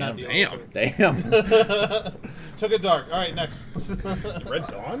 Would not deal with it. Took it dark. All right, next. Red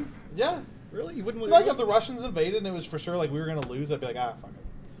Dawn? Yeah. Really? You wouldn't Like if the Russians invaded and it was for sure like we were gonna lose, I'd be like, ah, fuck it.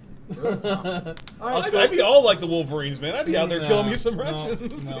 Really? Wow. All right. I'd be all like the Wolverines, man. I'd be out there No, killing me some no,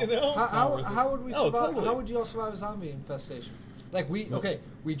 Russians, no. you know? How would we Oh, survive? totally. How would you all survive a zombie infestation? Like we just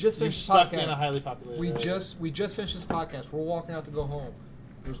You're finished the stuck in a podcast. highly populated We area. just finished this podcast. We're walking out to go home.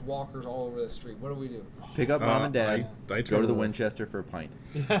 There's walkers all over the street. What do we do? Pick up mom and dad. I Go to the turn- Winchester for a pint.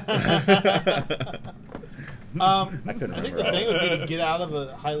 I couldn't think remember. the thing would be to get out of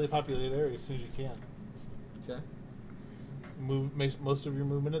a highly populated area as soon as you can. Okay. Make most of your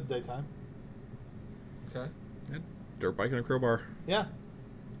movement at the daytime. Okay. Dirt bike and a crowbar. Yeah.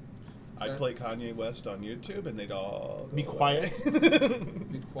 I'd play Kanye West on YouTube, and they'd all Be go quiet. away.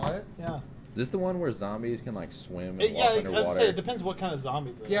 Be quiet. Yeah. Is this the one where zombies can like swim and Yeah, walk I was underwater? say it depends what kind of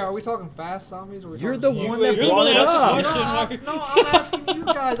zombies. they Yeah. Are we talking fast zombies? Or are we You're talking the slow? one that You're the brought one it that asked the up. question. No, I'm asking you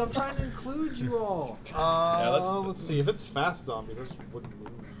guys. I'm trying to include you all. Let's see. If it's fast zombies, those wouldn't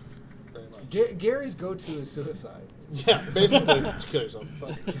move very much. Gary's go-to is suicide. Yeah, basically, just kill yourself.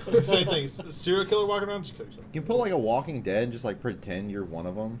 Same thing. Serial killer walking around, just kill yourself. You can put like a Walking Dead and just like pretend you're one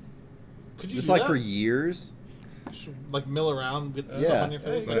of them. Could you Just do like that? for years. Just, like mill around with stuff Yeah. on your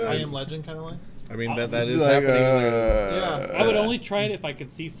face, Yeah. like I Am Legend kind of like. I mean, that Just be is like, happening. There. Yeah. I would only try it if I could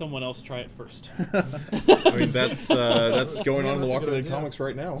see someone else try it first. I mean, that's going Yeah, on in the that's a Walking good Dead idea. comics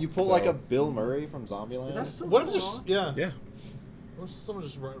right now. You pull so- like a Bill Murray from Zombieland. Is that still What if going just on? yeah. What if someone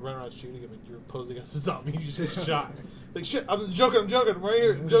just run around shooting him and you're posing as a zombie and you just get shot? Like shit, I'm joking, I'm right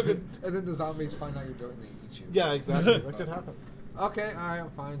here, I'm joking. And then the zombies find out you're joking, they eat you. Yeah, exactly. That could happen. Okay, all right,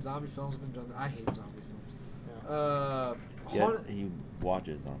 fine. Zombie films have been done. I hate zombie films. Yeah. Yeah, Haunted- he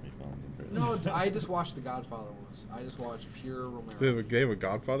watches zombie films. No, I just watched The Godfather once. I just watched pure Romero. They have a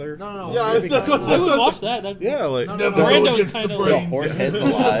Godfather. No. Yeah, that's what- I that's would what- watch that. That'd, Yeah, like No, Never no, go Brando's against kind the of The like, horse head's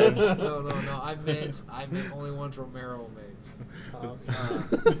alive. No. I meant only ones Romero makes.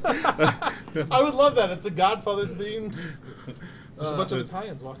 I would love that. It's a Godfather themed. There's a bunch of Uh,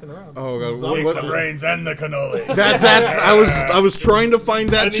 Italians walking around. Oh god, Zombie what- the killer. brains and the cannoli. that's I was trying to find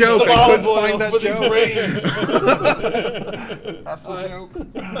that I need joke. some I olive couldn't oil find that for these joke. brains. That's the joke.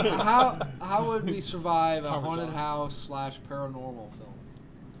 How would we survive a haunted house / paranormal film?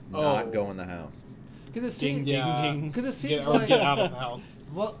 Not go in the house. Because it ding, seems, ding, Yeah. ding. because it seems Get, or like get out of the house.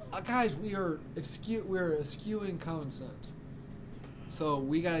 well, guys, we're eschewing common sense. So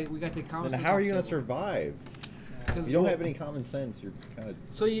we got to take common And sense. how are off you the going to table. survive? 'Cause, If you don't well, have any common sense, you're kind of.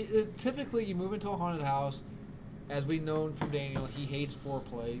 So typically you move into a haunted house. As we known from Daniel, he hates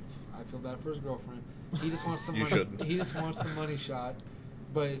foreplay. I feel bad for his girlfriend. He just wants the You money. shouldn't. He just wants the money shot.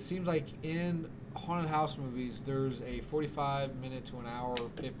 But it seems like in haunted house movies, there's a 45-minute to an hour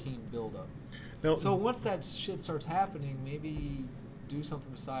 15 build-up. No, So once that shit starts happening, maybe do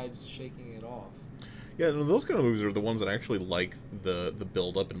something besides shaking it off. yeah, no, those kind of movies are the ones that I actually like the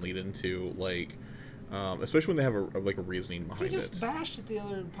build up and lead into, like, especially when they have a reasoning We behind just it. bashed it the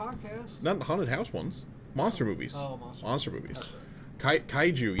other podcast. Not the haunted house ones, monster movies. Oh, monster movies. That's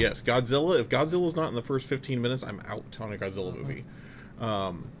Kaiju, yes. Godzilla. If Godzilla's not in the first 15 minutes, I'm out on a Godzilla movie.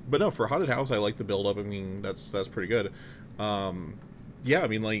 But no, for haunted house, I like the build up. I mean, that's pretty good. Yeah, I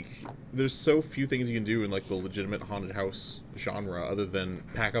mean, like, there's so few things you can do in like the legitimate haunted house genre other than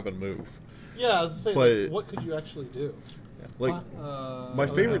pack up and move. Yeah, I was saying, But- like, what could you actually do? Like,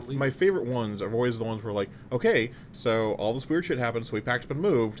 my favorite ones are always the ones where like, okay, so all this weird shit happened, so we packed up and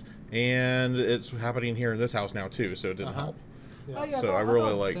moved, and it's happening here in this house now too, so it didn't help. Yeah. Oh, yeah, So no, I really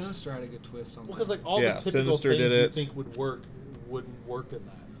thought like- Sinister had a good twist on Well, that. because like all Yeah, the typical Sinister things did you it. think would work wouldn't work in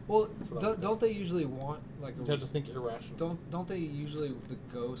that. Well, That's what I was don't they usually want like You have to think irrational. don't they usually the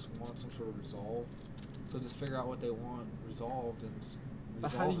ghosts want some sort of resolve? So just figure out what they want resolved and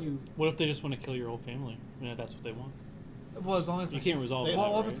But resolve. how do you? What if they just want to kill your whole family? Yeah, that's what they want. Well, as long as You can't resolve They- that.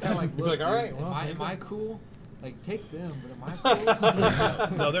 Well, if it's right? kind of like, You'd be look, like, all right, dude, well, am maybe- I cool? Like, take them, but am I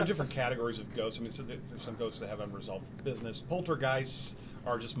cool? No, there are different categories of ghosts. I mean, so there's some ghosts that have unresolved business. Poltergeists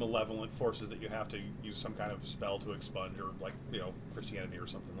are just malevolent forces that you have to use some kind of spell to expunge, or like Christianity or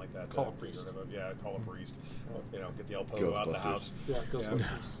something like that. Call a priest. Yeah, call a priest. Get the El Pogo out of the Ghostbusters. house. Yeah, Ghostbusters.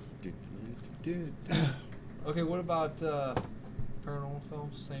 Okay, what about paranormal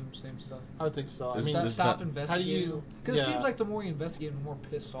films? Same stuff. I would think so. I Is mean, that- Stop how do investigating. you? Because it yeah. seems like the more you investigate, the more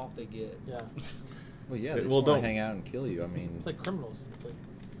pissed off they get. Yeah, Well, yeah, Yeah, they just well, want don't- to hang out and kill you. I mean, it's like criminals.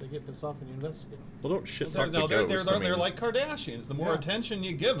 They get pissed off when you investigate. Well, don't shit They're, talk no, the they're, ghosts. they're, I they're mean, like Kardashians. The more Yeah. attention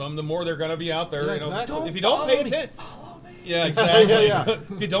you give them, the more they're going to be out there. Yeah, you know. exactly. If you don't pay attention, Follow me. yeah, exactly. Yeah.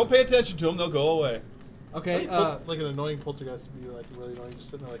 If you don't pay attention to them, they'll go away. Okay, Like an annoying poltergeist would be like really annoying,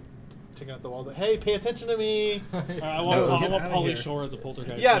 just sitting there like taking out the walls. Like, hey, pay attention to me. I want, No, I get want outta Pauly here. Shore as a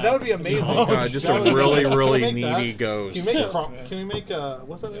poltergeist. Yeah, now. that would be amazing. Oh, God, just That a would- really, can we really make that? needy ghost. Can we make, Just- can we make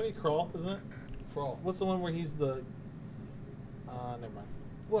what's that movie? Crawl, isn't it? Crawl. What's the one where he's the? Never mind.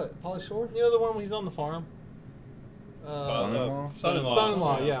 What? Polly Shore? You know the one where he's on the farm? Son-in-law? Son-in-law.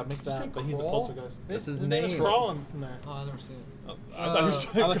 Son-in-law, yeah, make Did you say that. But he's a Crawl? poltergeist. That's his name is name. Crawl in there. Oh, I've never seen it. I thought you were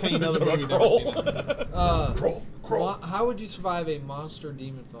saying I like how you know the movie, never Crawl. seen it. Crawl. How would you survive a monster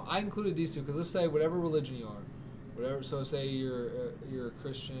demon film? I included these two because let's say whatever religion you are, whatever. So say you're a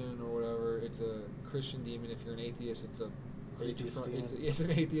Christian or whatever. It's a Christian demon. If you're an atheist, it's a creature Atheist from. demon. It's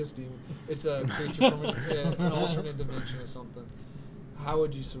an atheist demon. It's a creature from an alternate dimension or something. How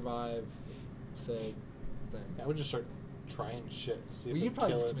would you survive? Say, thing. I would just start trying shit to see if Well, I you'd can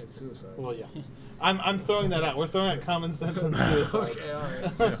probably kill just it. commit suicide. Well, yeah. I'm throwing that out. We're throwing out common sense and suicide. Okay, all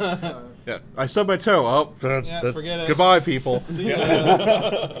right. All right. Yeah, I stubbed my toe. Oh, Yeah, forget it. Goodbye, people. See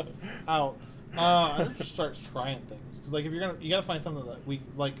ya. Out. I would just start trying things. 'Cause, like, if you're you gotta find something that we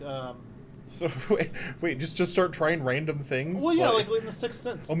like. So wait, just start trying random things. Well, yeah, like in the Sixth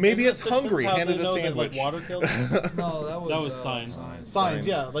Sense. Oh, maybe Isn't it's the Sixth hungry. Sense how Hand they it a know that, sandwich. like, water killed him? No, that was Signs. Signs. Signs,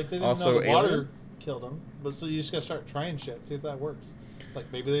 yeah. Like they didn't Also, know the water Alien? killed him, but so you just gotta start trying shit, see if that works. Like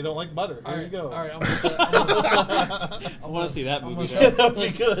maybe they don't like butter. Here All you right, go. all right. I'm gonna, I want to see that I'm movie. gonna- now. That'd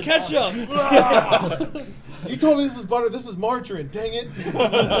be good. Ketchup. You told me this is butter. This is margarine. Dang it.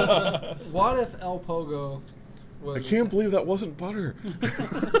 What if El Pogo was? I can't believe that wasn't butter.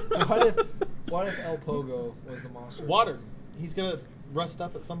 What if El Pogo was the monster? Water. He's gonna rust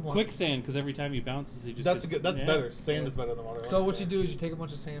up at some point. Quicksand, because every time he bounces, he just. That's gets, good. That's yeah. better. Sand Yeah. is better than water. I So like what you sand. do is you take a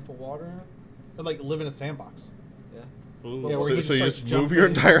bunch of sand, put water in it. Or, like live in a sandbox. Ooh. Yeah, where So, you so you just just start move your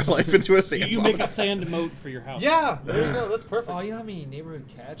jumping. entire life into a You sandbox. make a sand moat for your house. Yeah, there you go. That's perfect. Oh, you know how many neighborhood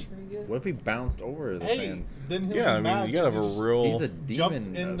cats you're gonna get? what if he bounced over the Hey, fan? then he'll Yeah, be I mean, mad you gotta have because a you real. He's a jumped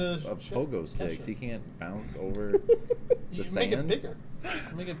demon into of shit. pogo Catch sticks. it. He can't bounce over just- the you sand. make it bigger.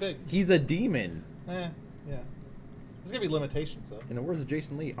 Make it big. He's a demon. Yeah. There's gonna be limitations though. In the words of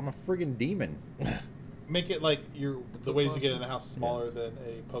Jason Lee, I'm a friggin' demon. Make it like the ways to get in the house smaller than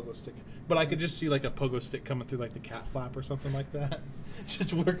a pogo stick. But I could just see like a pogo stick coming through like the cat flap or something like that.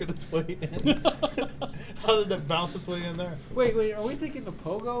 Just working its way in. How did it bounce its way in there? Wait. Are we thinking the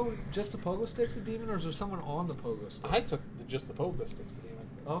pogo? Just the pogo stick's a demon, or is there someone on the pogo stick? I took just the pogo sticks to demon.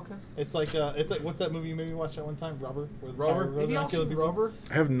 Okay. It's like what's that movie you made me watch that one time? Rubber. Where the tire Rubber. goes Have you around all killing seen people? Rubber?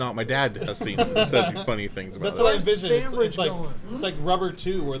 I have not. My dad has seen it. Said funny things about That's it. what I Where's envision. Stanbridge It's like going? it's like Rubber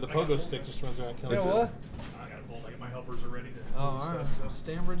 2 where the pogo stick just runs around killing Yeah. people. What? I got a bolt. I got my helpers are ready to. Oh, all right.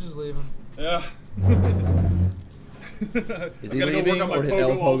 Stanbridge is leaving. Yeah. Is he leaving, or did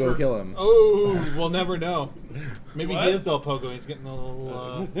El Pogo kill him? Oh, we'll never know. Maybe What? he is El Pogo. He's getting a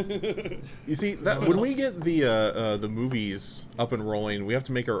little. You see that when we get the movies up and rolling, we have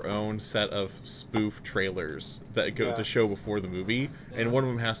to make our own set of spoof trailers that go Yeah. to show before the movie, Yeah. and one of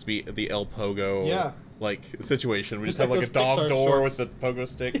them has to be the El Pogo Yeah. like situation. We Just just have like like a those dog Pixar door shorts. with the pogo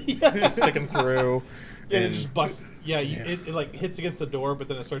stick Yeah. sticking through. Yeah, and it just busts. Yeah, it like hits against the door, but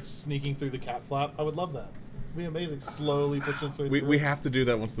then it starts sneaking through the cat flap. I would love that. It'd be amazing. Slowly pushing its way through. we have to do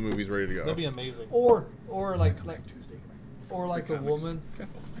that once the movie's ready to go. That'd be amazing. Or like the woman.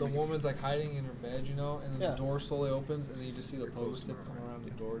 The woman's like hiding in her bed, you know, and then Yeah. the door slowly opens, and then you just see the pogo stick come around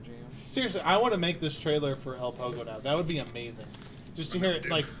the door jam. Seriously, I want to make this trailer for El Pogo now. That would be amazing. Just to hear it,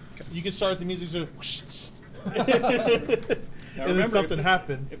 like you could start the music, just and then remember, something if-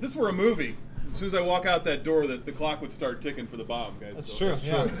 happens. If this were a movie, as soon as I walk out that door, the clock would start ticking for the bomb, guys. That's So true.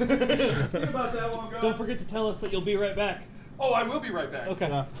 Yeah. Think about that one, guys. Don't forget to tell us that you'll be right back. Oh, I will be right back. Okay.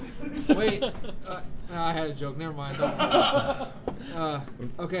 Yeah. Wait, no, I had a joke. Never mind.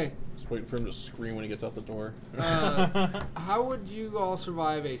 Okay. Just waiting for him to scream when he gets out the door. How would you all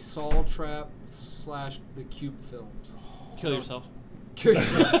survive a Saw Trap / the Cube films? Kill yourself. Kill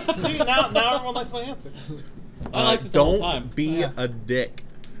yourself. See, now everyone likes my answer. I liked it the whole Don't time. be Yeah. a dick.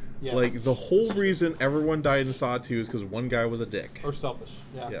 Yes. Like, the whole reason everyone died in Saw 2 is because one guy was a dick. Or selfish.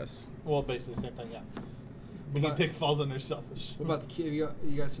 Yeah. Yes. Well, basically the same thing. Yeah. Being But- a dick falls under selfish. What about the Cube? You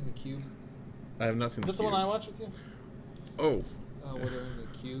guys seen the Cube? I have not seen Is that the Cube. one I watched with you? Oh. Where they're in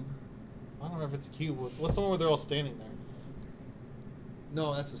the Cube? I don't know if it's a cube. What's the one where they're all standing there?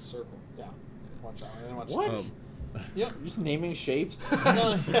 No, that's a circle. Yeah. Watch out. I didn't watch What? that. Yep. You're just naming shapes.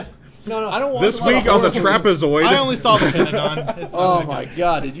 No, yeah. No, I don't want This week on the Trapezoid. I only saw the Pentagon. It's not Oh that my good.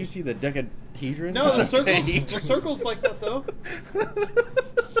 god! Did you see the Decahedron? No, the Okay. circles. The circles like that though.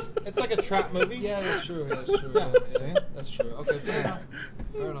 It's like a trap movie. Yeah, that's true. That's true. Yeah, Yeah, see? That's true. Okay, fair enough.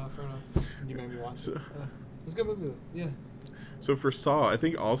 Fair enough. Fair enough. You made me watch. So, It's a good movie. Yeah. so for Saw, I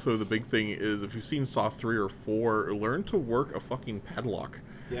think also the big thing is if you've seen Saw 3 or 4, learn to work a fucking padlock.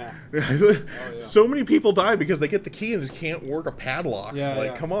 Yeah. So many people die because they get the key and just can't work a padlock. Yeah,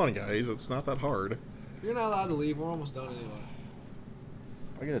 like, yeah. come on, guys, it's not that hard. You're not allowed to leave. We're almost done anyway.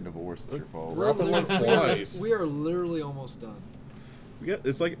 I get a divorce. It's your fault. We're up in like flies. We are literally almost done.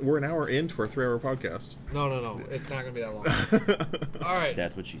 It's like we're an hour into our 3-hour podcast. No. It's not gonna be that long. All right.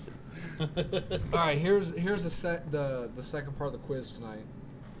 That's what she said. All right. Here's the second part of the quiz tonight.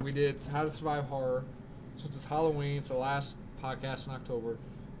 We did How to Survive Horror. Since it's Halloween, it's the last podcast in October.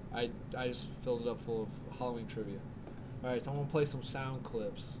 I just filled it up full of Halloween trivia. All right. So I'm gonna play some sound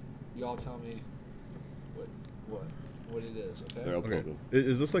clips. You all tell me what it is. Okay. They're Okay. okay.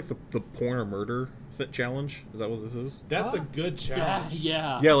 Is this like the porn or murder challenge? Is that what this is? That's a Huh? good challenge.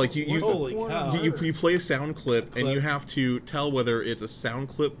 Yeah. Yeah, like you Holy porn cow. or you play a sound clip and Clip. you have to tell whether it's a sound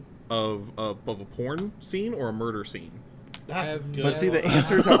clip of a porn scene or a murder scene. That's But good. But see, the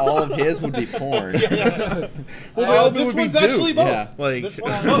answer to all of his would be porn. Well, of them this would be one's actually dupes. both. Yeah. Like This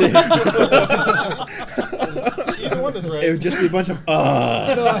one's both. Either one is right. It would just be a bunch of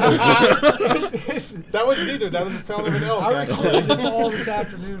That was neither. That was the sound of an elk. I actually. recorded this all this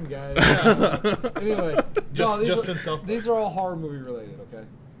afternoon, guys. Anyway, these are all horror movie related. Okay.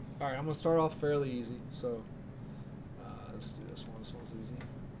 All right, I'm gonna start off fairly easy. So, let's do this one. This one's easy.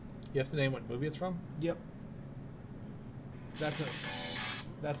 You have to name what movie it's from. Yep. That's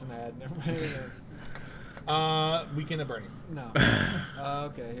an ad. Never mind. Weekend at Bernie's. No.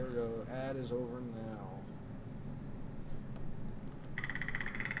 Okay, here we go. Ad is over now.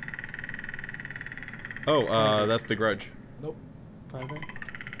 that's The Grudge. Nope. Predator.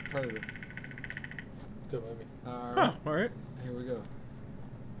 Predator. It's a good movie. All Huh, right. all right. Here we go.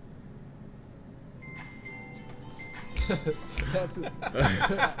 That's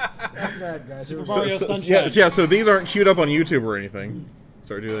bad, guys. Here we go. Mario Sunshine. So these aren't queued up on YouTube or anything.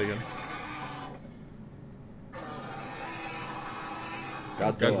 Sorry, do that again.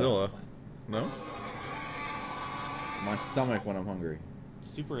 Godzilla. No? My stomach when I'm hungry.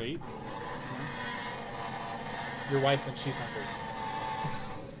 Super 8. Your wife and she's hungry.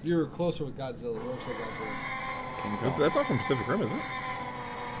 You're closer with Godzilla. Whoever said Godzilla. King Kong. That's not from Pacific Rim, is it?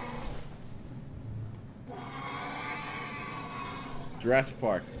 Jurassic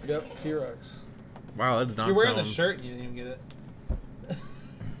Park. Yep, T-Rex. Wow, that did not You're wearing sound... the shirt and you didn't even get it. I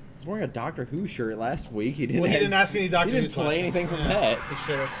was wearing a Doctor Who shirt last week. He didn't. Well, he didn't ask any Doctor He didn't Who play questions. anything from Yeah, that. He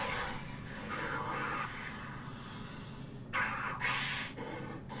should have.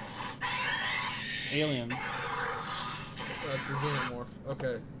 Aliens. That's the Xenomorph.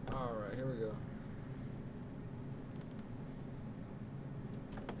 Okay. Alright, here we go.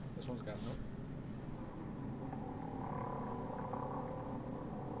 This one's got nope.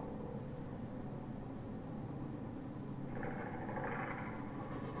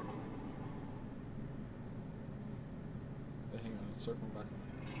 Hang on, it's circling back.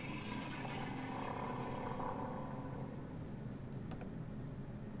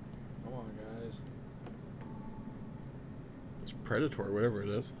 Come on, guys. It's Predator, whatever it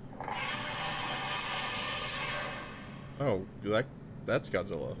is. Oh, that's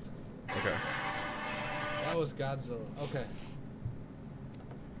Godzilla. Okay. That was Godzilla. Okay.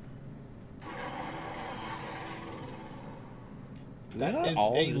 They're not is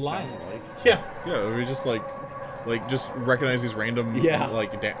all a just lion. sound alike. Yeah. Yeah, we just just recognize these random Yeah.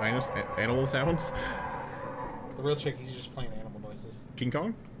 animal sounds. The real trick is just playing animal noises. King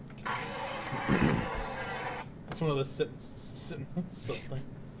Kong? It's one of those sitting split thing.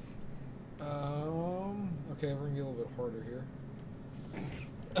 Okay, we're gonna get a little bit harder here.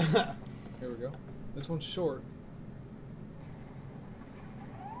 Here we go. This one's short.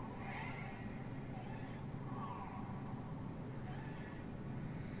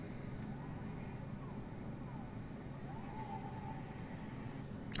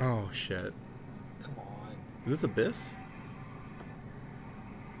 Oh, shit. Come on. Is this Abyss?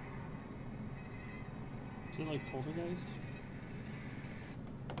 Is it like Poltergeist?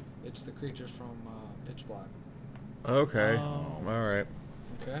 It's the creatures from Pitch Black. Okay. Oh. All right.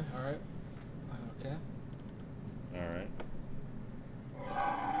 Okay. All right. Okay. All right.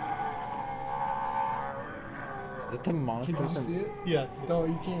 Is it the monster Can you from? see it? Yeah. No,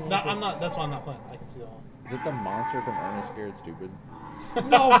 you can't. No, I'm not. That's why I'm not playing. I can see the whole. Is it the monster from Ernest Scared Stupid?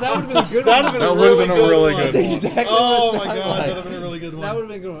 No, that would have been a good That one. would That have would've been been a really one. good That's one. exactly Oh what my it sounded god, like. that would have been a really good one. That would have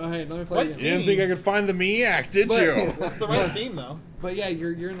been a good one. All right, let me play What? again. You didn't think I could find the Miak, did But- you? That's the right theme, though. But yeah,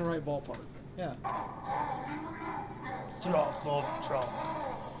 you're in the right ballpark. Yeah.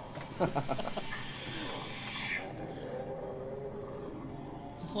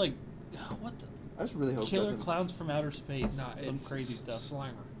 It's just like, what the? I just really hope it Killer doesn't- Clowns from Outer Space. Nah, Some it's crazy stuff.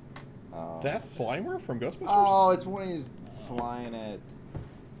 Slimer. That's Slimer from Ghostbusters? Oh, it's when he's flying at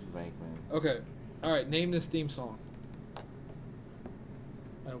Bankman. Okay. All right. Name this theme song.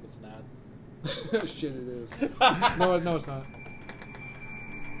 I hope it's not. Shit, it is. No, it's not.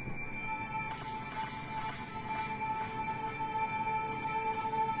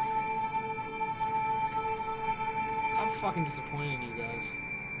 I'm fucking disappointed in you guys.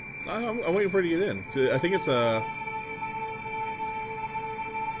 I'm waiting for it to get in. I think it's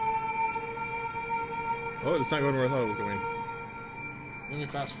Oh, it's not going where I thought it was going. Let me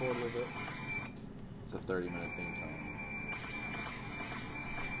fast forward a little bit. It's a 30-minute theme song.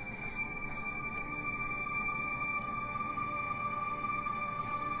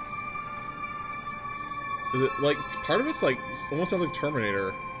 Is it like part of it's like almost sounds like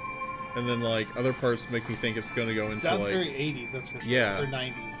Terminator, and then like other parts make me think it's going to go into Sounds like very 80s, that's for sure. Yeah. Or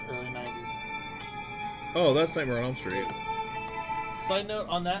 90s, early 90s. oh, that's Nightmare on Elm Street. Side note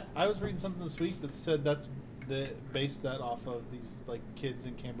on that, I was reading something this week that said that's based that off of these like kids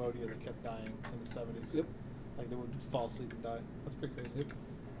in Cambodia that kept dying in the 70s. Yep. Like they would fall asleep and die. That's pretty crazy.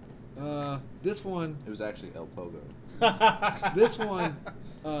 Yep. This one. It was actually El Pogo. This one.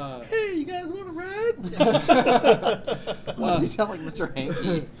 Hey, you guys want to ride? Why does he sound like Mr.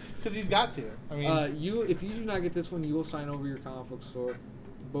 Hanky? Because he's got to. I mean, if you do not get this one, you will sign over your comic book store.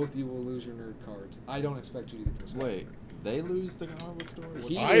 Both of you will lose your nerd cards. I don't expect you to get this one. Wait, they lose the comic book store?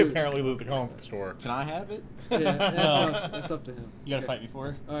 He- I apparently lose the comic book store. Can I have it? Yeah, that's up to him. You gotta Okay. fight me for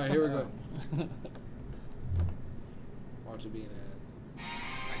it. All right, here we go. Watch it be an ad.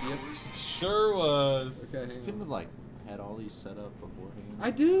 Yep. sure was. Okay, You hang couldn't have on. like had all these set up beforehand.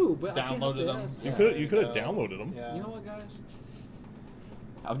 I do, but I can't help Downloaded the them. ads. You Yeah, could have go. downloaded them. Yeah. You know what, guys?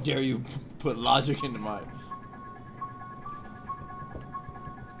 How dare you put logic into my...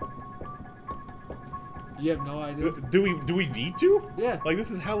 You have no idea. Do we need to? Yeah. Like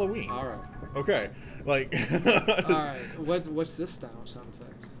this is Halloween. All right. Okay. Like. All right. What's this sound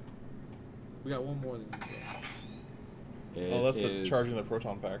effect? We got one more than you. Oh, that's the charging the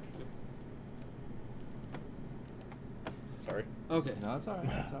proton pack. Sorry. Okay. No, it's alright.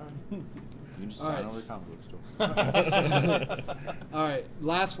 It's alright. You can just All sign right. over the comic book store. All right.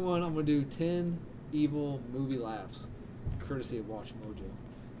 Last one. I'm gonna do 10 evil movie laughs, courtesy of Watch Mojo.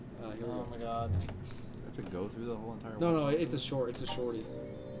 Here we Oh go. my god. I have to go through the whole entire... No, Watch it's a Mojo? short. It's a shorty.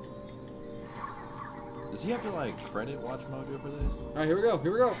 Does he have to like credit Watch Mojo for this? All right. Here we go.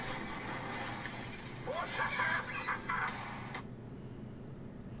 Here we go.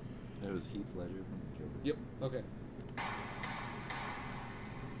 It was Heath Ledger from Joker. Yep. Okay.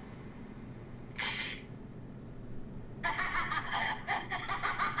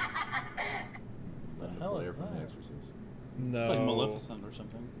 Linda hell Blair is from The that? Exorcist. No. It's like Maleficent or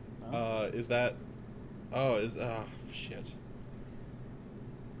something. No? Is that? Oh, shit.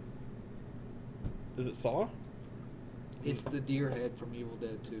 Is it Saw? It's the deer head from Evil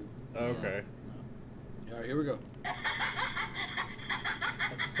Dead 2. Okay. All right. Here we go. That's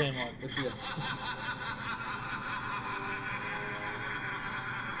the same one. Let's see it.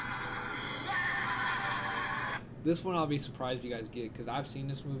 This one I'll be surprised if you guys get because I've seen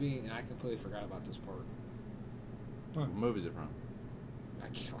this movie and I completely forgot about this part. What movie is it from? I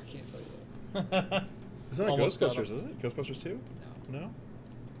can't tell you that. It's not Almost got Ghostbusters, him. is it? Ghostbusters 2? No, No?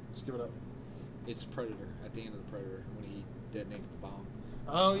 Just give it up. it's Predator at the end of the Predator when he detonates the bomb.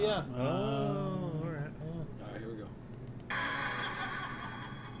 Oh yeah. Oh, alright. All right, here we go.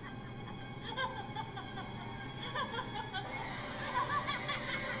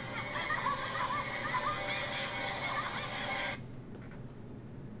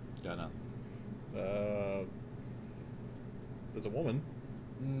 Got nothing. There's a woman.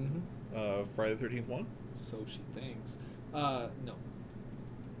 Mm-hmm. Friday the 13th one? So she thinks. No,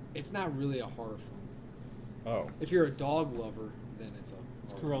 it's not really a horror film. Oh. If you're a dog lover, then it's a.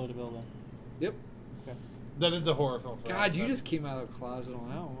 It's horror Cruella de Vil, then. Yep. That is a horror film. For God, that. you just came out of the closet on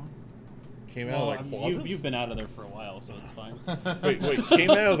that one. Came out Well, of the closet? you've been out of there for a while, so it's fine. Wait, came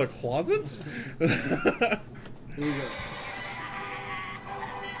out of the closet? Here we go.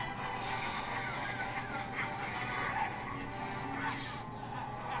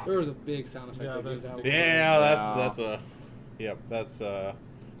 There was a big sound effect. Yeah, that there's goes a out. big- Yeah, that's a... Yep, that's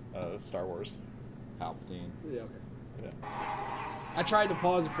Star Wars. Palpatine. Yeah, okay. Yeah. I tried to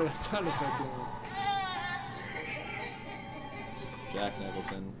pause it for that sound effect. Jack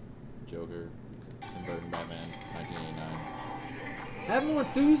Nicholson, Joker, Tim Burton, Batman, 1989. Have more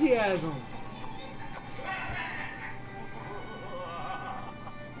enthusiasm.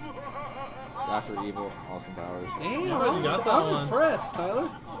 Dr. Evil, Austin Powers. Damn, Oh, you got that I'm one. impressed, Tyler.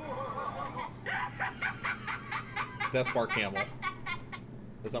 That's Mark Hamill.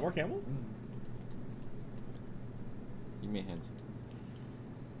 Is that Mark Hamill? Give me a hint.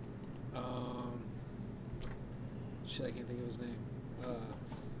 Shit, I can't think of his name.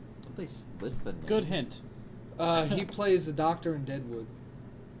 Don't they list the names? Good hint. He plays the Doctor in Deadwood,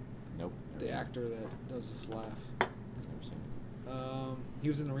 Nope. the actor that does this laugh. Never seen it. He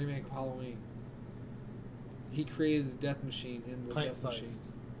was in the remake of Halloween. He created the Death Machine in the Death Machine.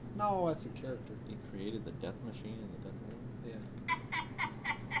 Pint-sized. No, that's a character. He created the Death Machine in the Death Room.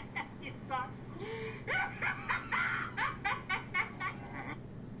 Yeah.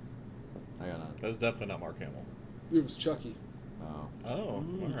 I got none. That's definitely not Mark Hamill. It was Chucky. Oh. Oh,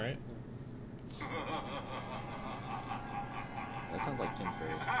 alright. That sounds like Tim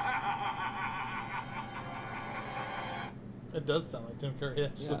Curry. It does sound like Tim Curry.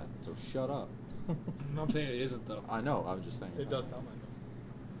 Actually. Yeah, so shut up. I'm saying it isn't though. I know, I was just saying. It does sound like him.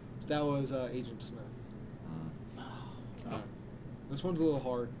 That was Agent Smith. Alright. This one's a little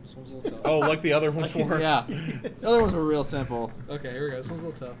hard. This one's a little tough. Oh, like the other ones were? Yeah. The other ones were real simple. Okay, here we go. This one's a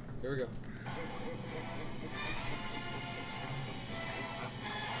little tough. Here we go.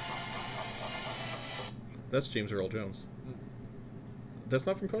 That's James Earl Jones. That's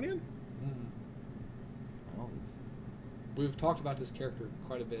not from Conan? Oh, it's We've talked about this character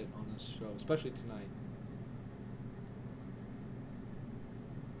quite a bit on this show, especially tonight.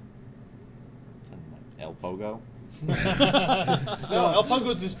 El Pogo. No, El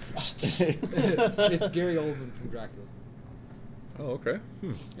Pongo's just. It's Gary Oldman from Dracula. Oh, okay.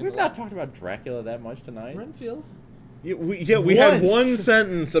 We've not talked about Dracula that much tonight. Renfield. Yeah, we had Once. one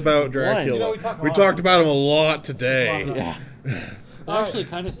sentence about Dracula. You know, we talk a we lot. talked about him a lot today. Yeah. It actually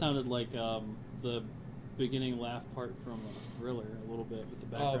kind of sounded like the beginning laugh part from Thriller a little bit with the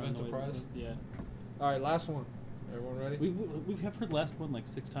background Vincent noises. Price? Yeah. All right, last one. Everyone ready? We have heard the last one like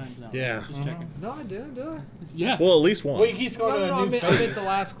 6 times now. Yeah. Just checking. No, I didn't, did I? Yeah. Well, at least once. Wait, he keeps going to a I new meant phase. the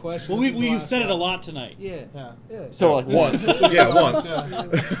last question. well, This is the we've last said it a one. lot tonight. Yeah. Yeah. Yeah. So like once. Yeah, once. All right,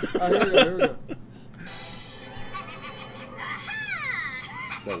 here we go. Here we go.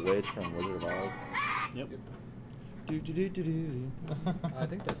 The witch from Wizard of Oz. Yep. I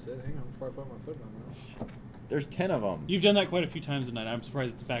think that's it. Hang on before I put my foot in my mouth. There's 10 of them. You've done that quite a few times tonight. I'm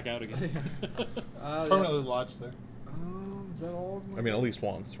surprised it's back out again. Yeah. Permanently lodged there. Is that all? I mean, at least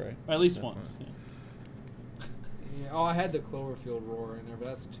once, right? Or at least once. Yeah. Yeah. Oh, I had the Cloverfield roar in there, but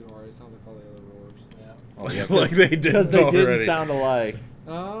that's too hard. It sounds like all the other roars. Yeah. Oh, yeah, Like they did because they already. didn't sound alike.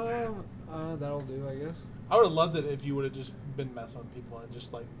 That'll do, I guess. I would have loved it if you would have just been messing with people and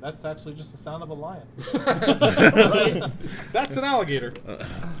just like, that's actually just the sound of a lion. Right? That's an alligator.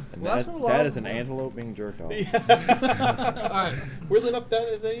 And Well, that's what a lot that of is an them are. antelope being jerked off. All right. Weirdly enough, that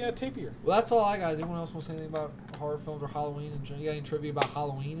is a tapir. Well, that's all I got. Does anyone else want to say anything about horror films or Halloween in general? You got any trivia about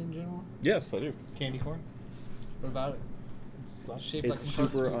Halloween in general? Yes, I do. Candy corn. What about it? Sucks. Shaped It's like a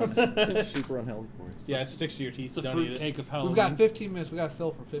super cartoon. it's super unhealthy for you. Yeah, it sticks to your teeth. It's the Don't eat fruit it. cake of Halloween. We've got 15 minutes. We got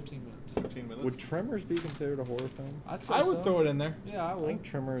Phil for 15 minutes. 15 minutes. Would Tremors be considered a horror film? I'd say I would so. throw it in there. Yeah, I I would. think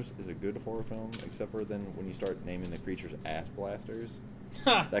Tremors is a good horror film, except for then when you start naming the creatures ass blasters.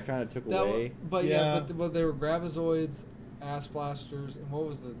 Ha! That kind of took That away. but Yeah. but they were Grabozoids, ass blasters, and what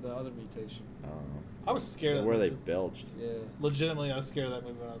was the other mutation? I was scared of where that they movie. belched. Yeah. Legitimately, I was scared of that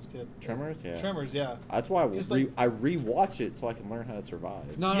movie when I was a kid. Tremors, yeah. Tremors, yeah. That's why It's like- I rewatch it so I can learn how to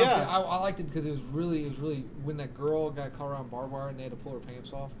survive. No, Yeah. see, I liked it because it was really when that girl got caught around barbed wire and they had to pull her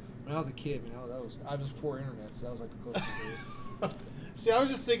pants off. When I was a kid, man, I was poor internet, so that was like the closest it was. See, I was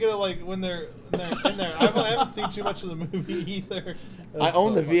just thinking of like when they're in there. I haven't seen too much of the movie either. I That's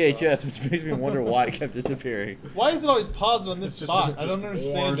own so the fucked up. VHS, which makes me wonder why it kept disappearing. Why is it always paused on this It's spot? I don't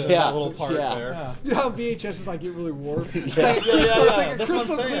understand orange it. in Yeah. that little part Yeah. there. Yeah. You know how VHS is like get really warped? Yeah. Like, Yeah, it's like a That's what I'm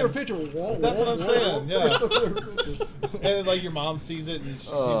crystal clear saying. picture. Whoa, That's what I'm whoa, saying, whoa, yeah. crystal clear picture. And then, like your mom sees it and she's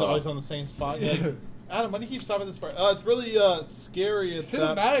always on the same spot. You're like, Adam, why do you keep stopping at this part? It's really scary at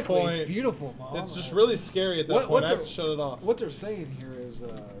that Cinematically, point. it's beautiful, Mom. It's just really scary at that point. I have to shut it off. What they're saying here is,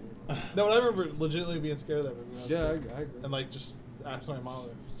 No, but I remember legitimately being scared of that movie. when I was Yeah, a kid. I agree. And like just asking my mom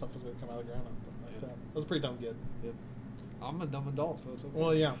if stuff was gonna come out of the ground like that. I was a pretty dumb kid. Yep. I'm a dumb adult, so it's okay.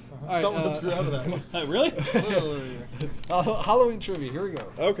 Well, yeah. right, Someone would screw out of that. Really? Halloween trivia. Here we go.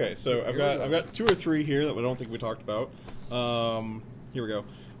 Okay, so Here we go. I've got 2 or 3 here that I don't think we talked about. Here we go.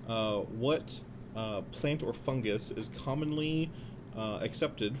 What plant or fungus is commonly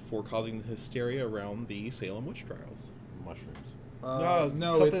accepted for causing the hysteria around the Salem witch trials? Mushrooms. No,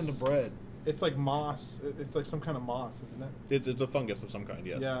 something in the bread. It's like moss. It's like some kind of moss, isn't it? It's a fungus of some kind.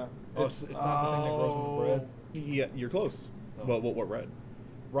 Yes. Yeah. Oh, it's not the thing that grows in the bread. Yeah, you're close. Oh. What red?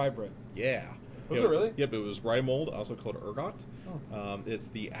 Rye bread. Yeah. Was Yep. it really? Yep, it was rye mold, also called ergot. Oh. It's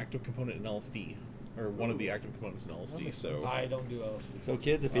the active component in LSD, or one of the active components in LSD. So I don't do LSD. So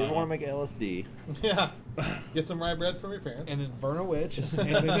kids, if you ever want to make LSD, Yeah. Get some rye bread from your parents. And then burn a witch. And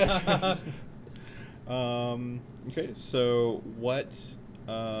then okay, so what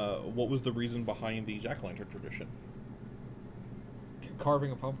was the reason behind the jack-o'-lantern tradition?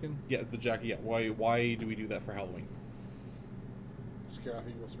 carving a pumpkin. Yeah, the jack. Yeah, why do we do that for Halloween? Scare off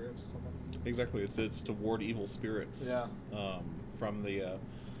evil spirits or something. Exactly, it's to ward evil spirits. Yeah. From the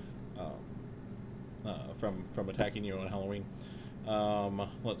from attacking you on Halloween.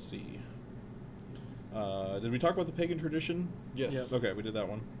 Let's see. Did we talk about the pagan tradition? Yes. Yes. Okay, we did that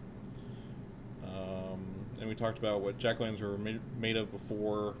one. And we talked about what jack-o'-lanterns were made of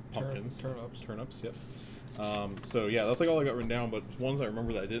before pumpkins. Turnips. Turnips, yep. So yeah, that's like all I got written down, but ones I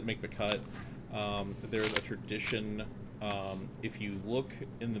remember that I didn't make the cut. There's a tradition, if you look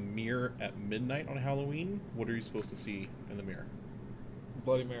in the mirror at midnight on Halloween, what are you supposed to see in the mirror?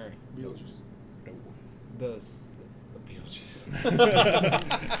 Bloody Mary. Beetlejuice. No. The Beetlejuice.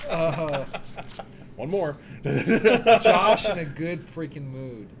 One more. Josh in a good freaking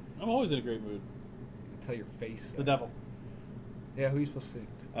mood. I'm always in a great mood. Tell your face. The devil. Yeah, who are you supposed to see?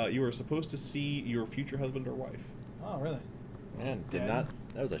 You are supposed to see your future husband or wife. Oh, really? man, Dead.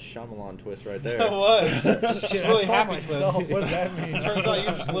 that was a Shyamalan twist right there. That was. Shit, Really I saw happy myself. twist. What does that mean? Turns out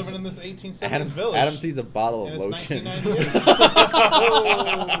you're just living in this 1870s village. Adam sees a bottle and of it's lotion.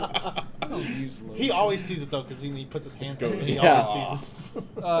 1998. I don't use lotion. He always sees it though, because he puts his hand through it. He Yeah. always sees it.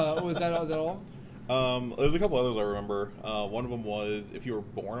 Was that all? There's a couple others I remember. One of them was if you were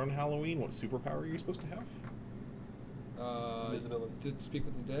born on Halloween, what superpower are you supposed to have? Invisibility. Did speak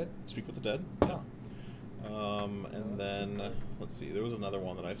with the dead? Speak with the dead. Yeah. And then let's see, there was another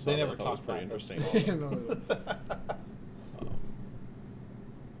one that I saw They that I never thought was talked pretty about interesting.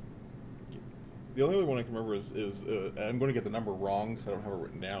 The only other one I can remember is I'm going to get the number wrong because I don't have it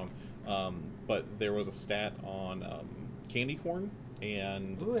written down. But there was a stat on candy corn,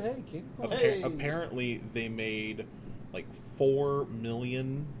 and Ooh, hey, candy corn. Hey. apparently they made like 4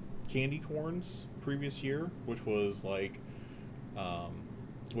 million candy corns previous year, which was like,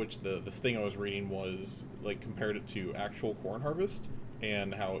 which the thing I was reading was like compared it to actual corn harvest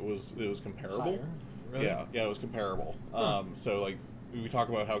and how it was comparable. Higher? Really? Yeah, it was comparable. Huh. So like we talk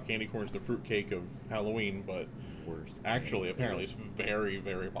about how candy corn is the fruitcake of Halloween, but Worst. actually apparently it's very,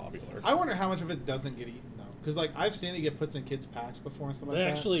 very popular. I wonder how much of it doesn't get eaten though, because like I've seen it get put in kids' packs before and stuff like They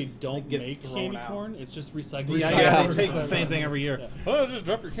that. actually don't Like, get make thrown candy out. corn. It's just recycled. Yeah, Yeah. they take the same thing every year. Yeah. Oh, just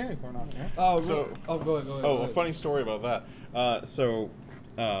drop your candy corn off. Yeah. Oh, So- go ahead. Go Oh, a ahead. funny story about that.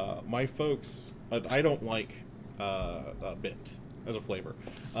 My folks, I don't like mint as a flavor.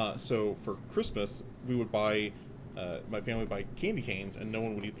 So for Christmas, we would buy, my family would buy candy canes, and no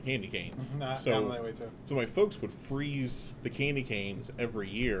one would eat the candy canes. Nah, so, I'm that way too. so my folks would freeze the candy canes every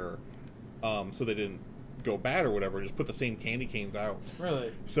year, so they didn't go bad or whatever. Just put the same candy canes out.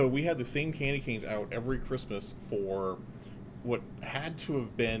 Really? So we had the same candy canes out every Christmas for what had to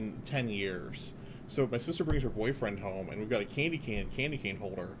have been 10 years. So my sister brings her boyfriend home, and we've got a candy cane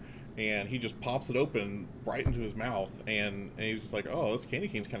holder, and he just pops it open right into his mouth, and he's just like, "Oh, this candy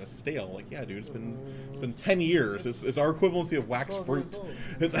cane's kind of stale." Like, yeah, dude, it's been 10 years. It's our equivalency of wax 12 fruit.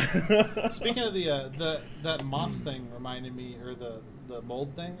 years It's Speaking of that moss thing reminded me, or the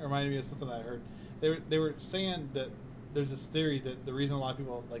mold thing reminded me of something I heard. They were saying that there's this theory that the reason a lot of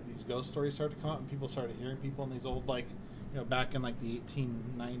people like these ghost stories started to come out and people started hearing people in these old back in like the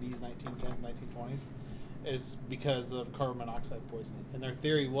 1890s, 1910s, 1920s, is because of carbon monoxide poisoning. And their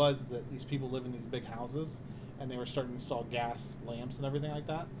theory was that these people live in these big houses and they were starting to install gas lamps and everything like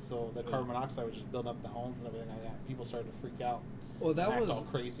that. So the carbon monoxide was just building up in the homes and everything like that. People started to freak out. Well, that and act was all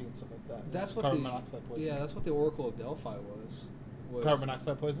crazy and stuff like that. that's It's what carbon the monoxide poisoning. yeah, that's what the Oracle of Delphi was. Carbon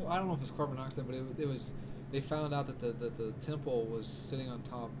monoxide poisoning. I don't know if it's carbon monoxide, but it was. They found out that the temple was sitting on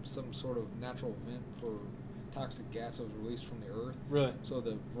top some sort of natural vent for toxic gas that was released from the earth. Really? So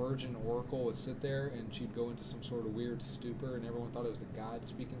the Virgin Oracle would sit there, and she'd go into some sort of weird stupor, and everyone thought it was the god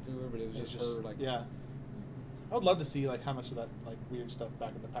speaking to her, but it was It's just her, like, yeah. I would love to see like how much of that like weird stuff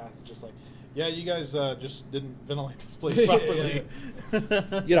back in the past is just like, yeah, you guys just didn't ventilate this place properly.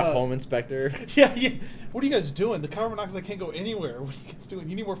 You get a home inspector. Yeah. What are you guys doing? The carbon monoxide can't go anywhere. What are you guys doing?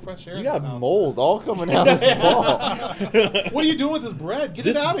 You need more fresh air. You in got this house. mold all coming out of this wall. What are you doing with this bread? Get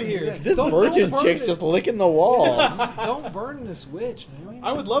it out of here. This Don't virgin burn chick's it. just licking the wall. don't burn this witch, man.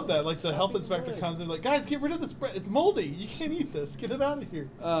 I would love that. Like the health Fucking inspector good. comes in, like, guys, get rid of this bread. It's moldy. You can't eat this. Get it out of here.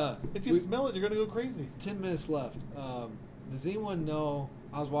 If you smell it, you're gonna go crazy. 10 minutes left. Does anyone know?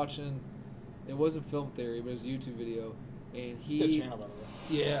 I was watching. It wasn't Film Theory, but it was a YouTube video, and It's a good channel, by the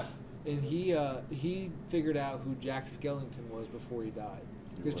way. yeah, and he figured out who Jack Skellington was before he died.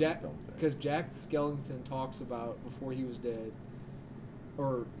 It wasn't Film Theory. Because Jack Skellington talks about before he was dead,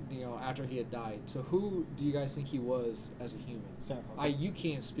 or after he had died. So who do you guys think he was as a human? Santa Claus. You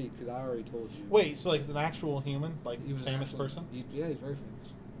can't speak because I already told you. Wait, so like an actual human, like He was an famous actual- person? Yeah, he's very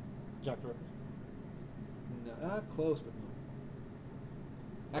famous. Jack the Ripper. No, close, but no.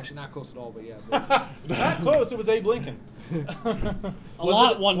 Actually, not close at all, but yeah. But Not close. It was Abe Lincoln. A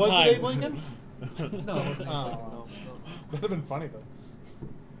lot one was time. it Abe Lincoln? no, it wasn't Abe Oh. Lincoln, no. That'd have been funny though.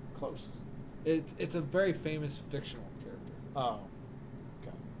 Close. It's a very famous fictional character. Oh.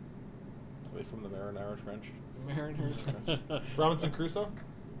 Okay. Are they from the Marinara Trench? Mariner. Robinson Crusoe?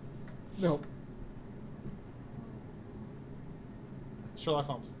 Nope. Sherlock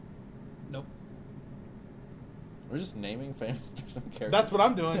Holmes. Nope. We're just naming famous person characters. That's what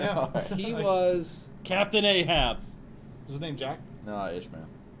I'm doing, yeah. Alright. He was Captain Ahab. Is his name Jack? No, Ishmael.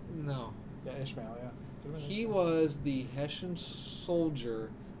 no. Yeah, Ishmael, yeah. Could've been He Ishmael. was the Hessian soldier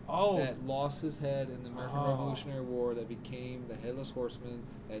Oh. that lost his head in the American Oh. Revolutionary War, that became the Headless Horseman,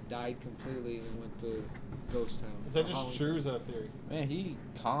 that died completely and went to Ghost Town. Is that or just Halloween true or Town. is that a theory? Man, he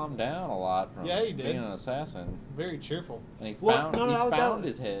calmed down a lot from Yeah, he did. being an assassin, Very cheerful. and he Well, found no, he no, found that-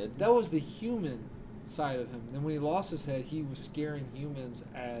 his head. That was the human side of him. Then when he lost his head, he was scaring humans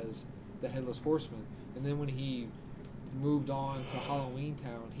as the Headless Horseman. And then when he moved on to Halloween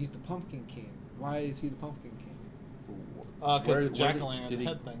Town, he's the Pumpkin King. Why is he the Pumpkin King? Because Where- the where jack-o'-lantern did he-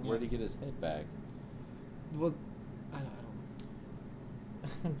 head thing. Where'd he get his head back? Well, I don't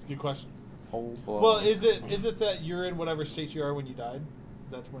know. It's a good question. Whole blown. Well, is it that you're in whatever state you are when you died?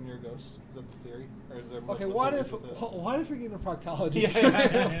 That's when you're a ghost? Is that the theory? Or is there Okay, multiple what theories if with it? what if you're getting a proctology Yeah, exam?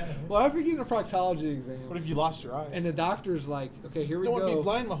 yeah. What if you're getting a proctology exam? What if you lost your eyes? and the doctor's like, okay, here we Don't go. want to be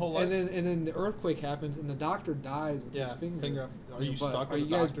blind my whole life. And then the earthquake happens, and the doctor dies with yeah, his finger. finger up. Are you But stuck Are with you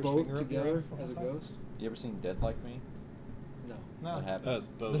the guys doctor's both finger up your together ass all as a the time? ghost? You ever seen Dead Like Me? No. No. What happens?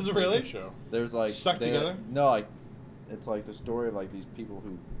 Does it really? Show. There's like Stuck they- together? No, like it's like the story of like these people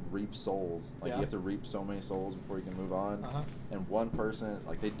who reap souls. Like Yeah. you have to reap so many souls before you can move on. Uh-huh. And one person,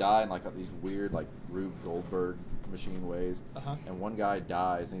 like they die in like these weird like Rube Goldberg machine ways. Uh-huh. And one guy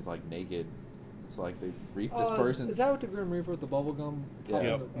dies and he's like naked. It's like they reap this Oh, person. Is that what the Grim Reaper with the bubble gum? Yeah.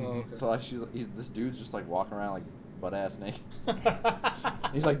 Yep. Oh, okay. So like this dude's just like walking around like butt ass naked.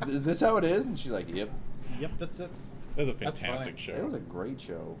 He's like, "Is this how it is?" And she's like, "Yep." Yep, that's it. It was a That's fantastic funny. It was show. a great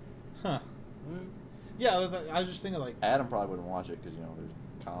show. Huh. Yeah, I was just thinking like, Adam probably wouldn't watch it because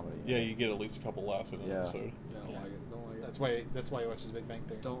there's comedy. in Yeah, it. you get at least a couple laughs in an Yeah. episode. Yeah, I don't Yeah. like it. Don't like it. that's why he watches Big Bang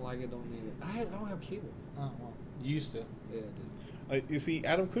Theory. Don't like it. Don't need it. I don't have cable. Oh, well, you used to. Yeah, I did. You see,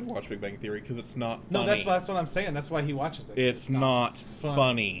 Adam could watch Big Bang Theory because it's not No, funny. that's what I'm saying. That's why he watches it. It's not fun.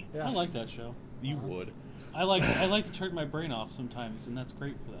 funny. Yeah. I like that show. You Uh-huh. would. I like to turn my brain off sometimes, and that's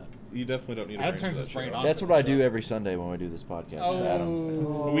great for that. You definitely don't need a Adam brain turns for his that brain show. off. That's what I do every Sunday when we do this podcast with Adam.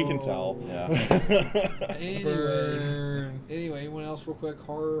 Oh, We can tell. Yeah. Anyway, anyone else real quick?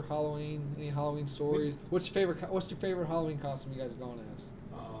 Horror, Halloween, any Halloween stories? What's your favorite Halloween costume you guys have gone as?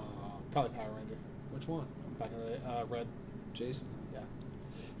 Probably Power Ranger. Which one? Back in the day, red. Jason. Yeah.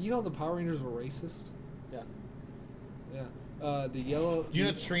 You know the Power Rangers were racist. Yeah. Yeah. The yellow. You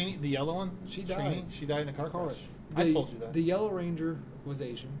know Trini, the yellow one? She Trini? died. She died in a car Car crash. wreck. I told you that. The Yellow Ranger was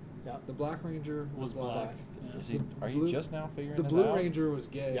Asian. Yeah. The Black Ranger Was black. black. Yeah. Is he, are you Blue- just now figuring The this Blue out? Ranger was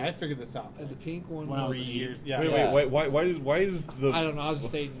gay. Yeah, I figured this out. And the pink one When I was was. a year. Yeah. Wait, Yeah. why is the I don't know. I was just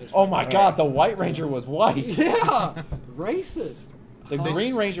stating this. Oh my God! The White Ranger was white. Yeah, racist. The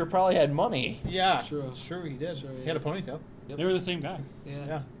Green Ranger probably had money. Yeah. True. Sure he did. Sure, He had a ponytail. They were the same guy. Yeah.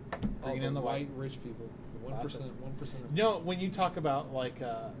 Yeah. All Green the and the white rich people. 1%. Classic. 1%. You know, when you talk about like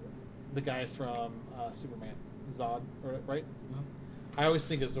the guy from Superman, Zod, right? I always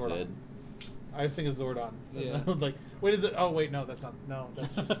think of Zordon. Zed. I always think of Zordon. Yeah. Like, wait, is it? Oh, wait, no, that's not. No,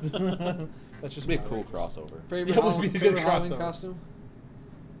 that's just. That's just. Be a Power cool Rangers. crossover. Favorite, Yeah, it would be a good favorite Halloween crossover. costume?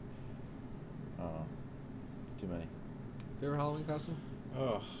 Too many. Favorite Halloween costume?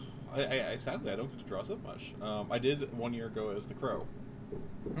 Oh, I sadly I don't get to dress up much. I did 1 year ago as the Crow.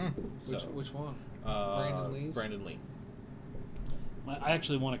 So, Which one? Brandon Lee's? Brandon Lee. I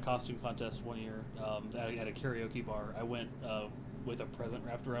actually won a costume contest 1 year at a karaoke bar. I went with a present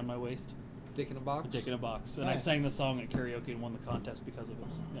wrapped around my waist, Dick in a box. a dick in a box, and I Nice. sang the song at karaoke and won the contest because of it.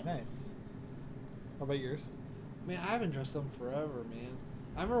 Yeah. Nice. How about yours? Man, I haven't dressed up in forever, man.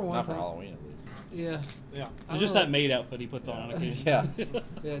 I remember one Not for time. Halloween, at least. Yeah, Yeah. It's just that maid outfit he puts on occasion. Yeah.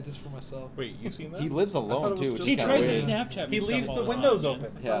 yeah, just for myself. Wait, you've seen that? He lives I thought alone it was too. just- Which He is kinda tries weird. to Snapchat me He stuff leaves all the time, windows man. open.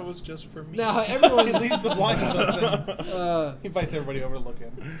 I Yeah. thought it was just for me. No, everyone. He leaves the blinds open. uh, He invites everybody over to look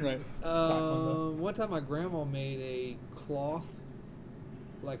in. Right. One time my grandma made a cloth,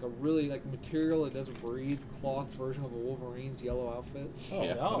 like a really like material that doesn't breathe cloth version of a Wolverine's yellow outfit. Oh,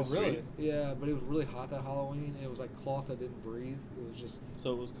 Yeah. oh That's really? sweet. Yeah, but it was really hot that Halloween. And it was like cloth that didn't breathe. It was just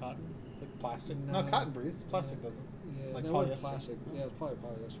So it was cotton. Like plastic? No. No, cotton breathes. Plastic Yeah. doesn't. yeah, Like no, it wasn't polyester. plastic. Yeah, it's probably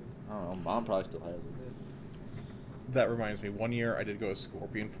polyester. I don't know. Mom probably still has it. That reminds me. 1 year I did go as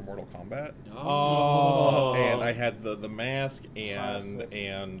Scorpion for Mortal Kombat. Oh. And I had the mask Classic.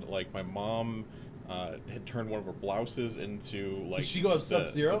 and like my mom had turned one of her blouses into like. Did she go as the-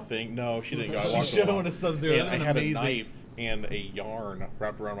 Sub-Zero? the thing? No, she didn't go. I She walked should have along. went as Sub-Zero. And I That'd had been a amazing. knife and a yarn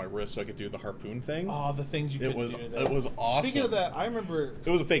wrapped around my wrist so I could do the harpoon thing. Oh, the things you It could was- do. it was awesome. Speaking of that, I remember. It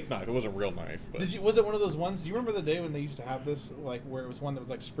was a fake knife. It wasn't a real knife. But Did you? Was it one of those ones? Do you remember the day when they used to have this, like where it was one that was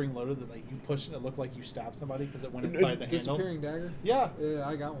like spring loaded that like you push it, it looked like you stabbed somebody because it went inside the handle? Disappearing dagger. Yeah, Yeah,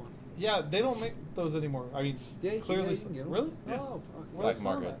 I got one. yeah. They don't make those anymore. I mean, Yeah, clearly, you can get them. really. Oh, fuck. Well, I Black saw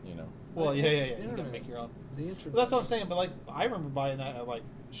market, that. you know. Well, yeah. You Internet. gotta make your own. The internet. But that's what I'm saying. But like, I remember buying that at like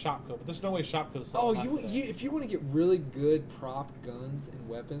Shopko. But there's no way Shopko sells. Oh, that you today. if you want to get really good prop guns and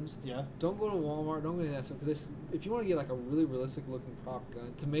weapons, Yeah. don't go to Walmart. Don't go to that stuff because if you want to get like a really realistic looking prop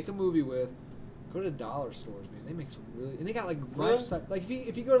gun to make a movie with, go to dollar stores, man. They make some really and they got like Really? life size. Like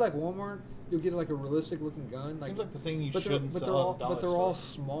if you go to like Walmart, you'll get like a realistic looking gun. Like, Seems like the thing you but they're, shouldn't but sell. they're all at dollar but they're all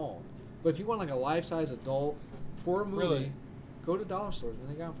stores. small. But if you want like a life size adult for a movie, Really? go to dollar stores, man.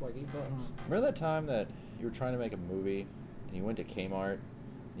 They got them for like $8. Remember that time that you were trying to make a movie and you went to Kmart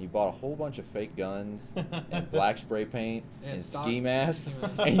and you bought a whole bunch of fake guns and black spray paint And and stock- ski masks ski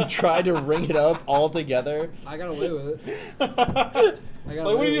masks. and you tried to ring it up all together? I got away with it. I got Like, what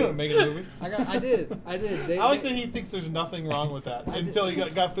are away you with doing? it. Make a movie? I did. They, I like they- that he thinks there's nothing wrong with that I did- until he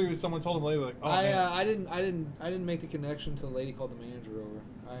got through. Someone told him later, like, "Oh man, I didn't make the connection to the lady called the manager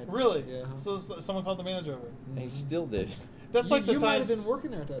over. really?" Yeah. So someone called the manager over. And he still did it. That's like the you might have times- been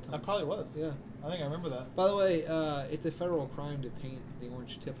working there at that time. I probably was. Yeah. I think I remember that. By the way, it's a federal crime to paint the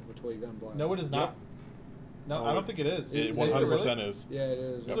orange tip of a toy gun black. No, it is not. No, I don't think it is. it Is 100% really? is. Yeah, it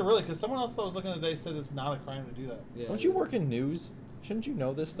is. Is it really? Because someone else that was looking today said it's not a crime to do that. Yeah, Don't you work in news? Shouldn't you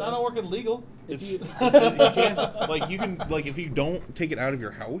know this I stuff? don't work in legal. If It's you, you can't like you can like if you don't take it out of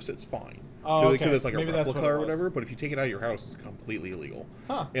your house, it's fine. Oh, Because okay. it's like Maybe a that's what replica it or was. whatever. But if you take it out of your house, it's completely illegal.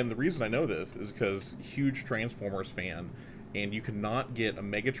 Huh. And the reason I know this is because huge Transformers fan, and you cannot get a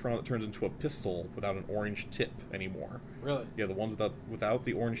Megatron that turns into a pistol without an orange tip anymore. Really? Yeah, the ones without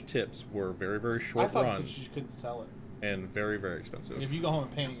the orange tips were very very I short thought run that you couldn't sell it. and very very expensive. If you go home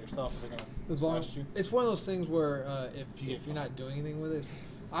and paint it yourself, they're gonna as long arrest you. it's one of those things where if You get you're not caught. doing anything with it,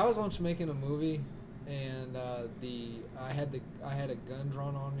 I was once making a movie, and I had a gun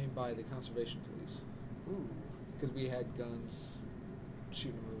drawn on me by the conservation police Ooh. because we had guns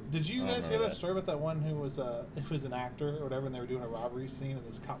shooting a movie. Did you I guys hear remember that that. story about that one who was an actor or whatever, and they were doing a robbery scene, and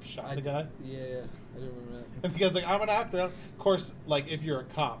this cop shot the guy? Yeah, I do remember that. And the guy's like, "I'm an actor." Of course, like if you're a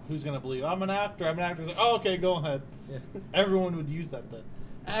cop, who's gonna believe I'm an actor? I'm an actor. He's like, "Oh, okay, go ahead." Yeah. Everyone would use that then.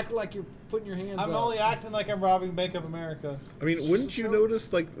 Act like you're putting your hands I'm up. only acting like I'm robbing Bank of America. I mean, wouldn't you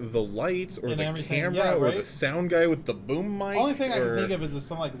notice like the lights or And the everything, camera yeah, or right? the sound guy with the boom mic? Only thing I or... can think of is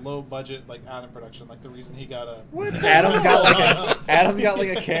some like low budget like Adam production, like the reason he got a. Adam's got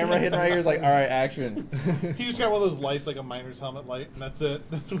like a camera hidden right here. He's like, all right, action. He just got one of those lights, like a miner's helmet light, and that's it.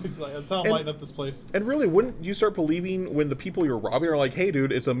 That's what he's like. That's how I'm And- lighting up this place. And really, wouldn't you start believing when the people you're robbing are like, "Hey,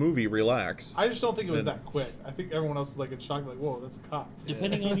 dude, it's a movie. Relax." I just don't think it was Then- that quick. I think everyone else was like in shock, like, "Whoa, that's a cop."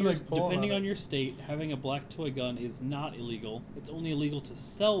 Depending on your Like, pulling on it. your state, having a black toy gun is not illegal. It's only illegal to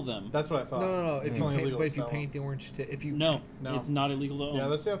sell them. That's what I thought. No. If It's you only paint, illegal but to if you sell paint the orange tip, if you No, No. it's not illegal to own. Yeah,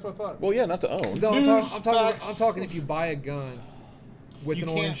 that's what I thought. Well, yeah, not to own. No, News I'm facts. talking if you buy a gun with You an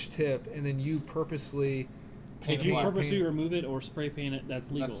can't- orange tip and then you purposely Paint If it you black. purposely remove it or spray paint it,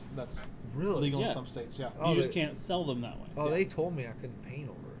 that's legal. That's really legal in Yeah. some states. Yeah. Oh, you just they- can't sell them that way. Oh, they told me I couldn't paint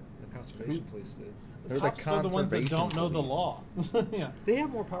over it. The conservation police did. They're the Cops are the ones that don't conservation know the police. law. Yeah. They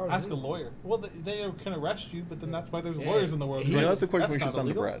have more power. Ask a than we do. lawyer. Well, they can arrest you, but then that's why there's Yeah. lawyers in the world. You know, that's the question we should not send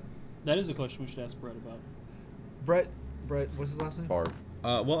to illegal. Brett. That is a question we should ask Brett about. Brett, what's his last name? Favre.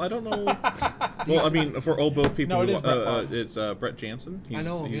 Well, I don't know. Well, I mean, for both people, No, it is Brett Favre. it's Brett Jansen. I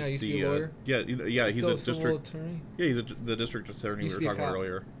know him. Yeah, he used to be a lawyer. He's Still a a civil district. attorney. Yeah, he's the district attorney we Used were to be a talking about cop.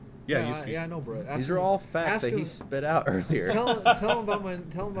 earlier. Yeah, he used to be. I know Brett. Ask These him- are all facts ask that he him- spit out earlier. Tell him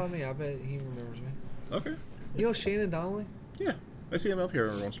about me. I bet he remembers me. Okay. You know Shannon Donnelly? Yeah, I see him up here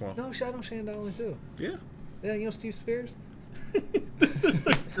every once in a while. No, I know Shannon Donnelly too. Yeah. Yeah, you know Steve Spears? This is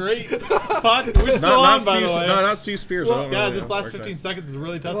a great pod. We're still Not on, by Steve, the way. not Steve Spears. Well, I don't Yeah, really this last recognize. 15 seconds is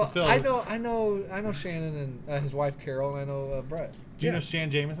really tough Well, to fill. I know Shannon and his wife Carol, and I know Brett. Do you know Shan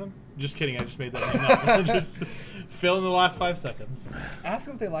Jameson? Just kidding. I just made that name up. Just fill in the last 5 seconds. Ask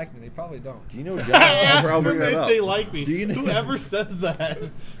them if they like me. They probably don't. Do you know John? Ask I'll them bring that if up. they like me. Do you know- Whoever says that.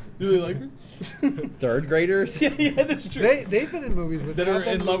 Do they like me? Third graders? yeah, that's true. They've been in movies with that me. are I've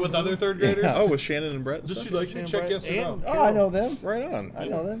done in love movies with other them. third graders? Yeah. Oh, with Shannon and Brett. and Does stuff? she like me? Shan, Check Brett, yes or no. and- Oh, I know them. Right on. I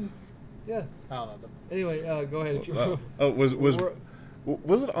know them. Yeah. I don't know them. Anyway, go ahead. If you Was We're-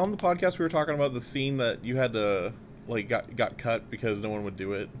 it on the podcast we were talking about the scene that you had to got cut because no one would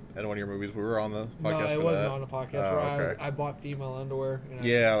do it in one of your movies? We were on the podcast. No, for it wasn't that. on the podcast. Oh, where okay. I bought female underwear. And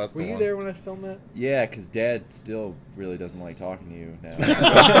Yeah, that's Were the you one. there when I filmed that? Yeah, because Dad still really doesn't like talking to you now.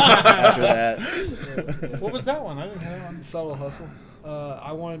 After that. What was that one? I didn't hear that one. Subtle hustle.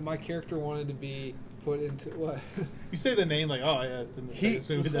 My character wanted to be put into what? You say the name like, oh yeah, it's in the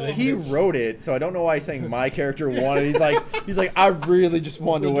He wrote it, so I don't know why he's saying my character wanted. He's like, I really just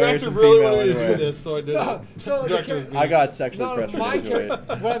wanted The to wear director some really female wanted me to do underwear. this, so I did it. So the Director was char- being- I got sexually No, pressured my into it.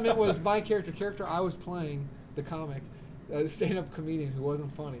 what I meant was my character I was playing the comic, stand-up comedian who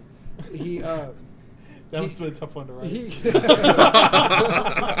wasn't funny. He That was a tough one to write.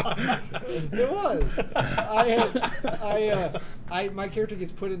 It was. My character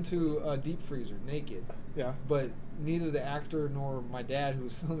gets put into a deep freezer naked, Yeah. but neither the actor nor my dad, who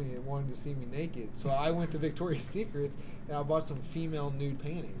was filming it, wanted to see me naked. So I went to Victoria's Secret and I bought some female nude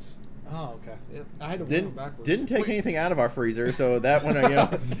panties. Oh, okay. Yep. I had to wear them backwards. Didn't take anything out of our freezer, so that one,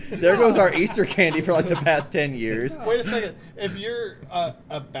 there goes our Easter candy for like the past 10 years. Wait a second. If you're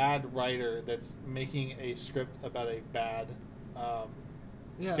a bad writer that's making a script about a bad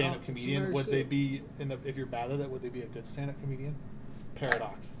Yeah, stand-up it's comedian, very would they sick. be? If you're bad at it, would they be a good stand-up comedian?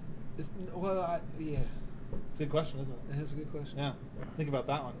 Paradox. Yeah, It's a good question, isn't it? that's a good question. Yeah. Think about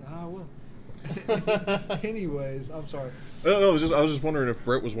that one. I will. Anyways, I'm sorry. No, I was just wondering if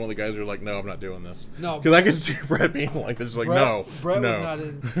Brett was one of the guys who were like, no, I'm not doing this. No. Because I could see Brett being like, just like, no, Brett no. was not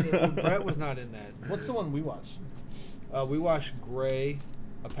in. Brett was not in that. What's the one we watched? We watched Gray,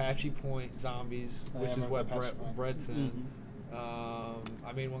 Apache Point, Zombies, I which is remember what Apache Point. Brett's in.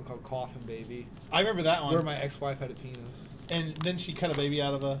 I made one called Coffin Baby, I remember that one. where my ex-wife had a penis. And then she cut a baby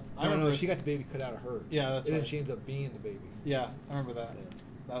out of a. I No, remember. no, she got the baby cut out of her. Yeah, that's and right. then she ends up being the baby. Yeah, I remember that. Yeah.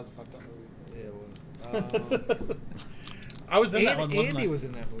 That was a fucked up movie. Yeah, it was. I was in that one, wasn't Andy I? was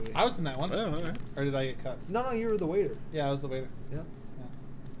in that movie. I was in that one. Oh, okay. Or did I get cut? No, you were the waiter. Yeah, I was the waiter. Yeah.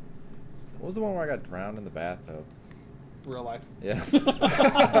 What was the one where I got drowned in the bathtub? Real life. Yeah.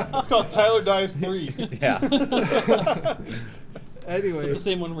 It's called Tyler Dies 3. Yeah. Anyway, Is it the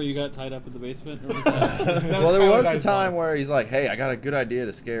same one where you got tied up in the basement? Or was that... Well, there Tyler was the Dice time one. where he's like, "Hey, I got a good idea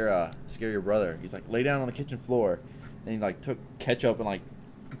to scare your brother." He's like, "Lay down on the kitchen floor," and he like took ketchup and like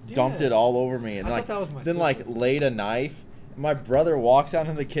dumped Yeah. it all over me, and I thought like that was my then like sister. laid a knife. My brother walks out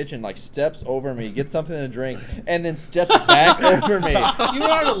into the kitchen, like steps over me, gets something to drink, and then steps back over me. You know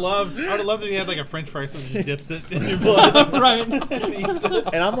what I would have loved? I would have loved if he had like a French fry, so he just dips it in your blood. right. And eats it.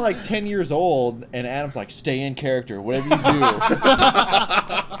 And I'm like 10 years old, and Adam's like, "Stay in character, whatever you do." You know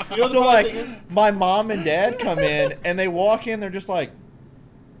what the So funny like, thing is? my mom and dad come in, and they walk in, they're just like,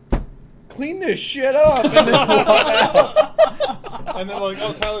 "Clean this shit up," and then walk out. And then like,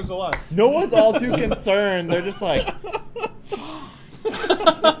 oh, Tyler's alive. No one's all too concerned. They're just like,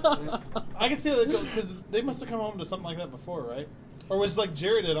 I can see that because they must have come home to something like that before, right? Or was like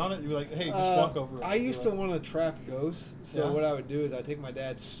Jared did on it? You were like, hey, just walk over it. I used to want to trap ghosts, so Yeah. what I would do is I'd take my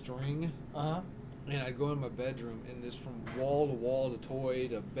dad's string Uh huh. and I'd go in my bedroom and just from wall to toy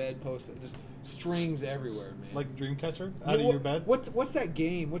to bedpost, just strings everywhere, man. Like Dreamcatcher You out know of your bed. What's that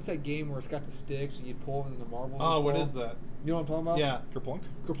game? What's that game where it's got the sticks and you pull them and the marbles? Oh, would what fall? is that? You know what I'm talking about? Yeah. Kerplunk?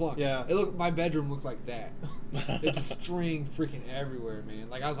 Kerplunk. Yeah. My bedroom looked like that. It's a string freaking everywhere, man.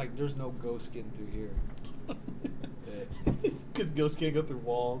 Like I was like, there's no ghost getting through here. Because ghosts can't go through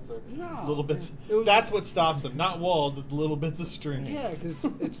walls or No, little bits. it was- That's what stops them, not walls. It's little bits of string. Yeah, because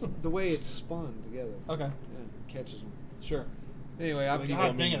it's the way it's spun together. Okay. Yeah, catches them. Sure. Anyway, I'm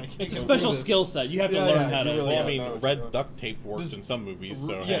God dang it! I can't It's a go special through this. skill set. You have to Yeah, learn yeah, how to. you really Well, Yeah, I mean, no, it's red true. duct tape works Does- in some movies,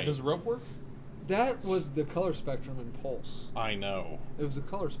 so Yeah. hey, Does rope work? That was the color spectrum in Pulse. I know. It was the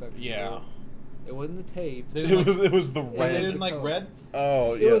color spectrum. Yeah. It wasn't the tape. They It didn't was the like, Red. they red. didn't like color. red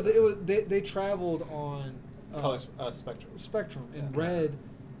Oh It yeah. was they traveled on color spectrum. spectrum, and Yeah. red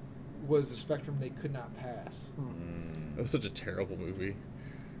was the spectrum they could not pass. That was such a terrible movie.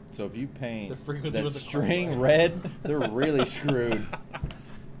 So if you paint The frequency that was the string color. red, they're really screwed.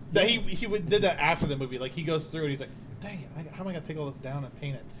 That did that after the movie. Like he goes through and he's like, "Dang it! How am I gonna take all this down and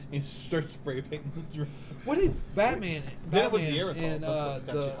paint it?" And he starts spray painting through. What did Batman? Then it was the Batman aerosols, and that's what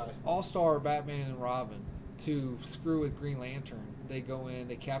got the you high. All-Star Batman and Robin to screw with Green Lantern. They go in,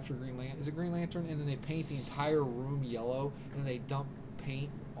 they capture Green Lantern. Is it Green Lantern? And then they paint the entire room yellow, and they dump paint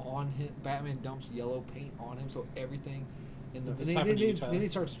on him. Batman dumps yellow paint on him, so everything in the. This And happened to you, then Tyler? he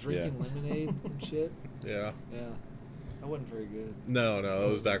starts drinking lemonade and shit. Yeah. Yeah, that wasn't very good. No, that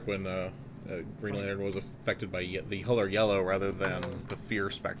was back when Green Lantern was affected by the color yellow rather than the fear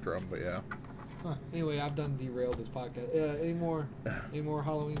spectrum. But yeah. Anyway, I've done derailed this podcast. Any more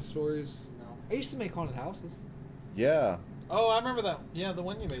Halloween stories? No. I used to make haunted houses. Yeah. Oh, I remember that. Yeah, the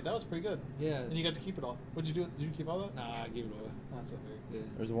one you made. That was pretty good. Yeah. And you got to keep it all. What'd you do? Did you keep all that? Nah, I gave it away. That's not very. Yeah.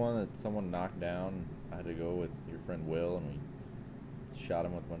 There's one that someone knocked down. I had to go with your friend Will, and we shot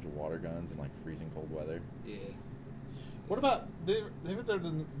him with a bunch of water guns in like freezing cold weather. Yeah. What about they've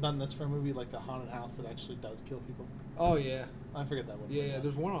done this for a movie like the haunted house that actually does kill people? Oh yeah. I forget that one. Yeah.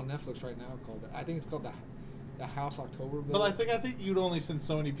 There's one on Netflix right now called. I think it's called the House October. But I think you'd only send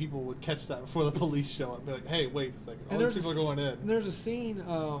so many people would catch that before the police show up. Be like, hey, wait a second, all these people are going in. And there's a scene.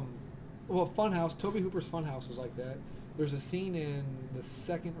 Well, Funhouse. Toby Hooper's Funhouse was like that. There's a scene in the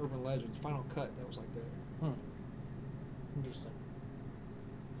second Urban Legends Final Cut that was like that. Interesting.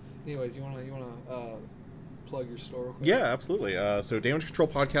 Anyways, you wanna plug your store? Real quick? Yeah, absolutely. So Damage Control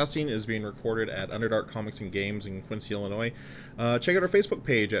Podcasting is being recorded at Underdark Comics and Games in Quincy, Illinois. Check out our Facebook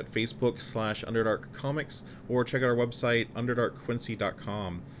page at Facebook/Underdark Comics, or check out our website,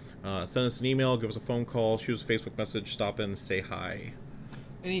 underdarkquincy.com. Send us an email, give us a phone call, shoot us a Facebook message, stop in, say hi.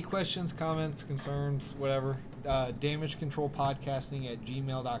 Any questions, comments, concerns, whatever? Damage Control Podcasting at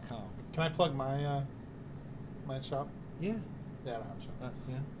gmail.com. Can I plug my my shop? Yeah. Yeah, I don't have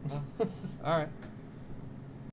a shop. Yeah. All right.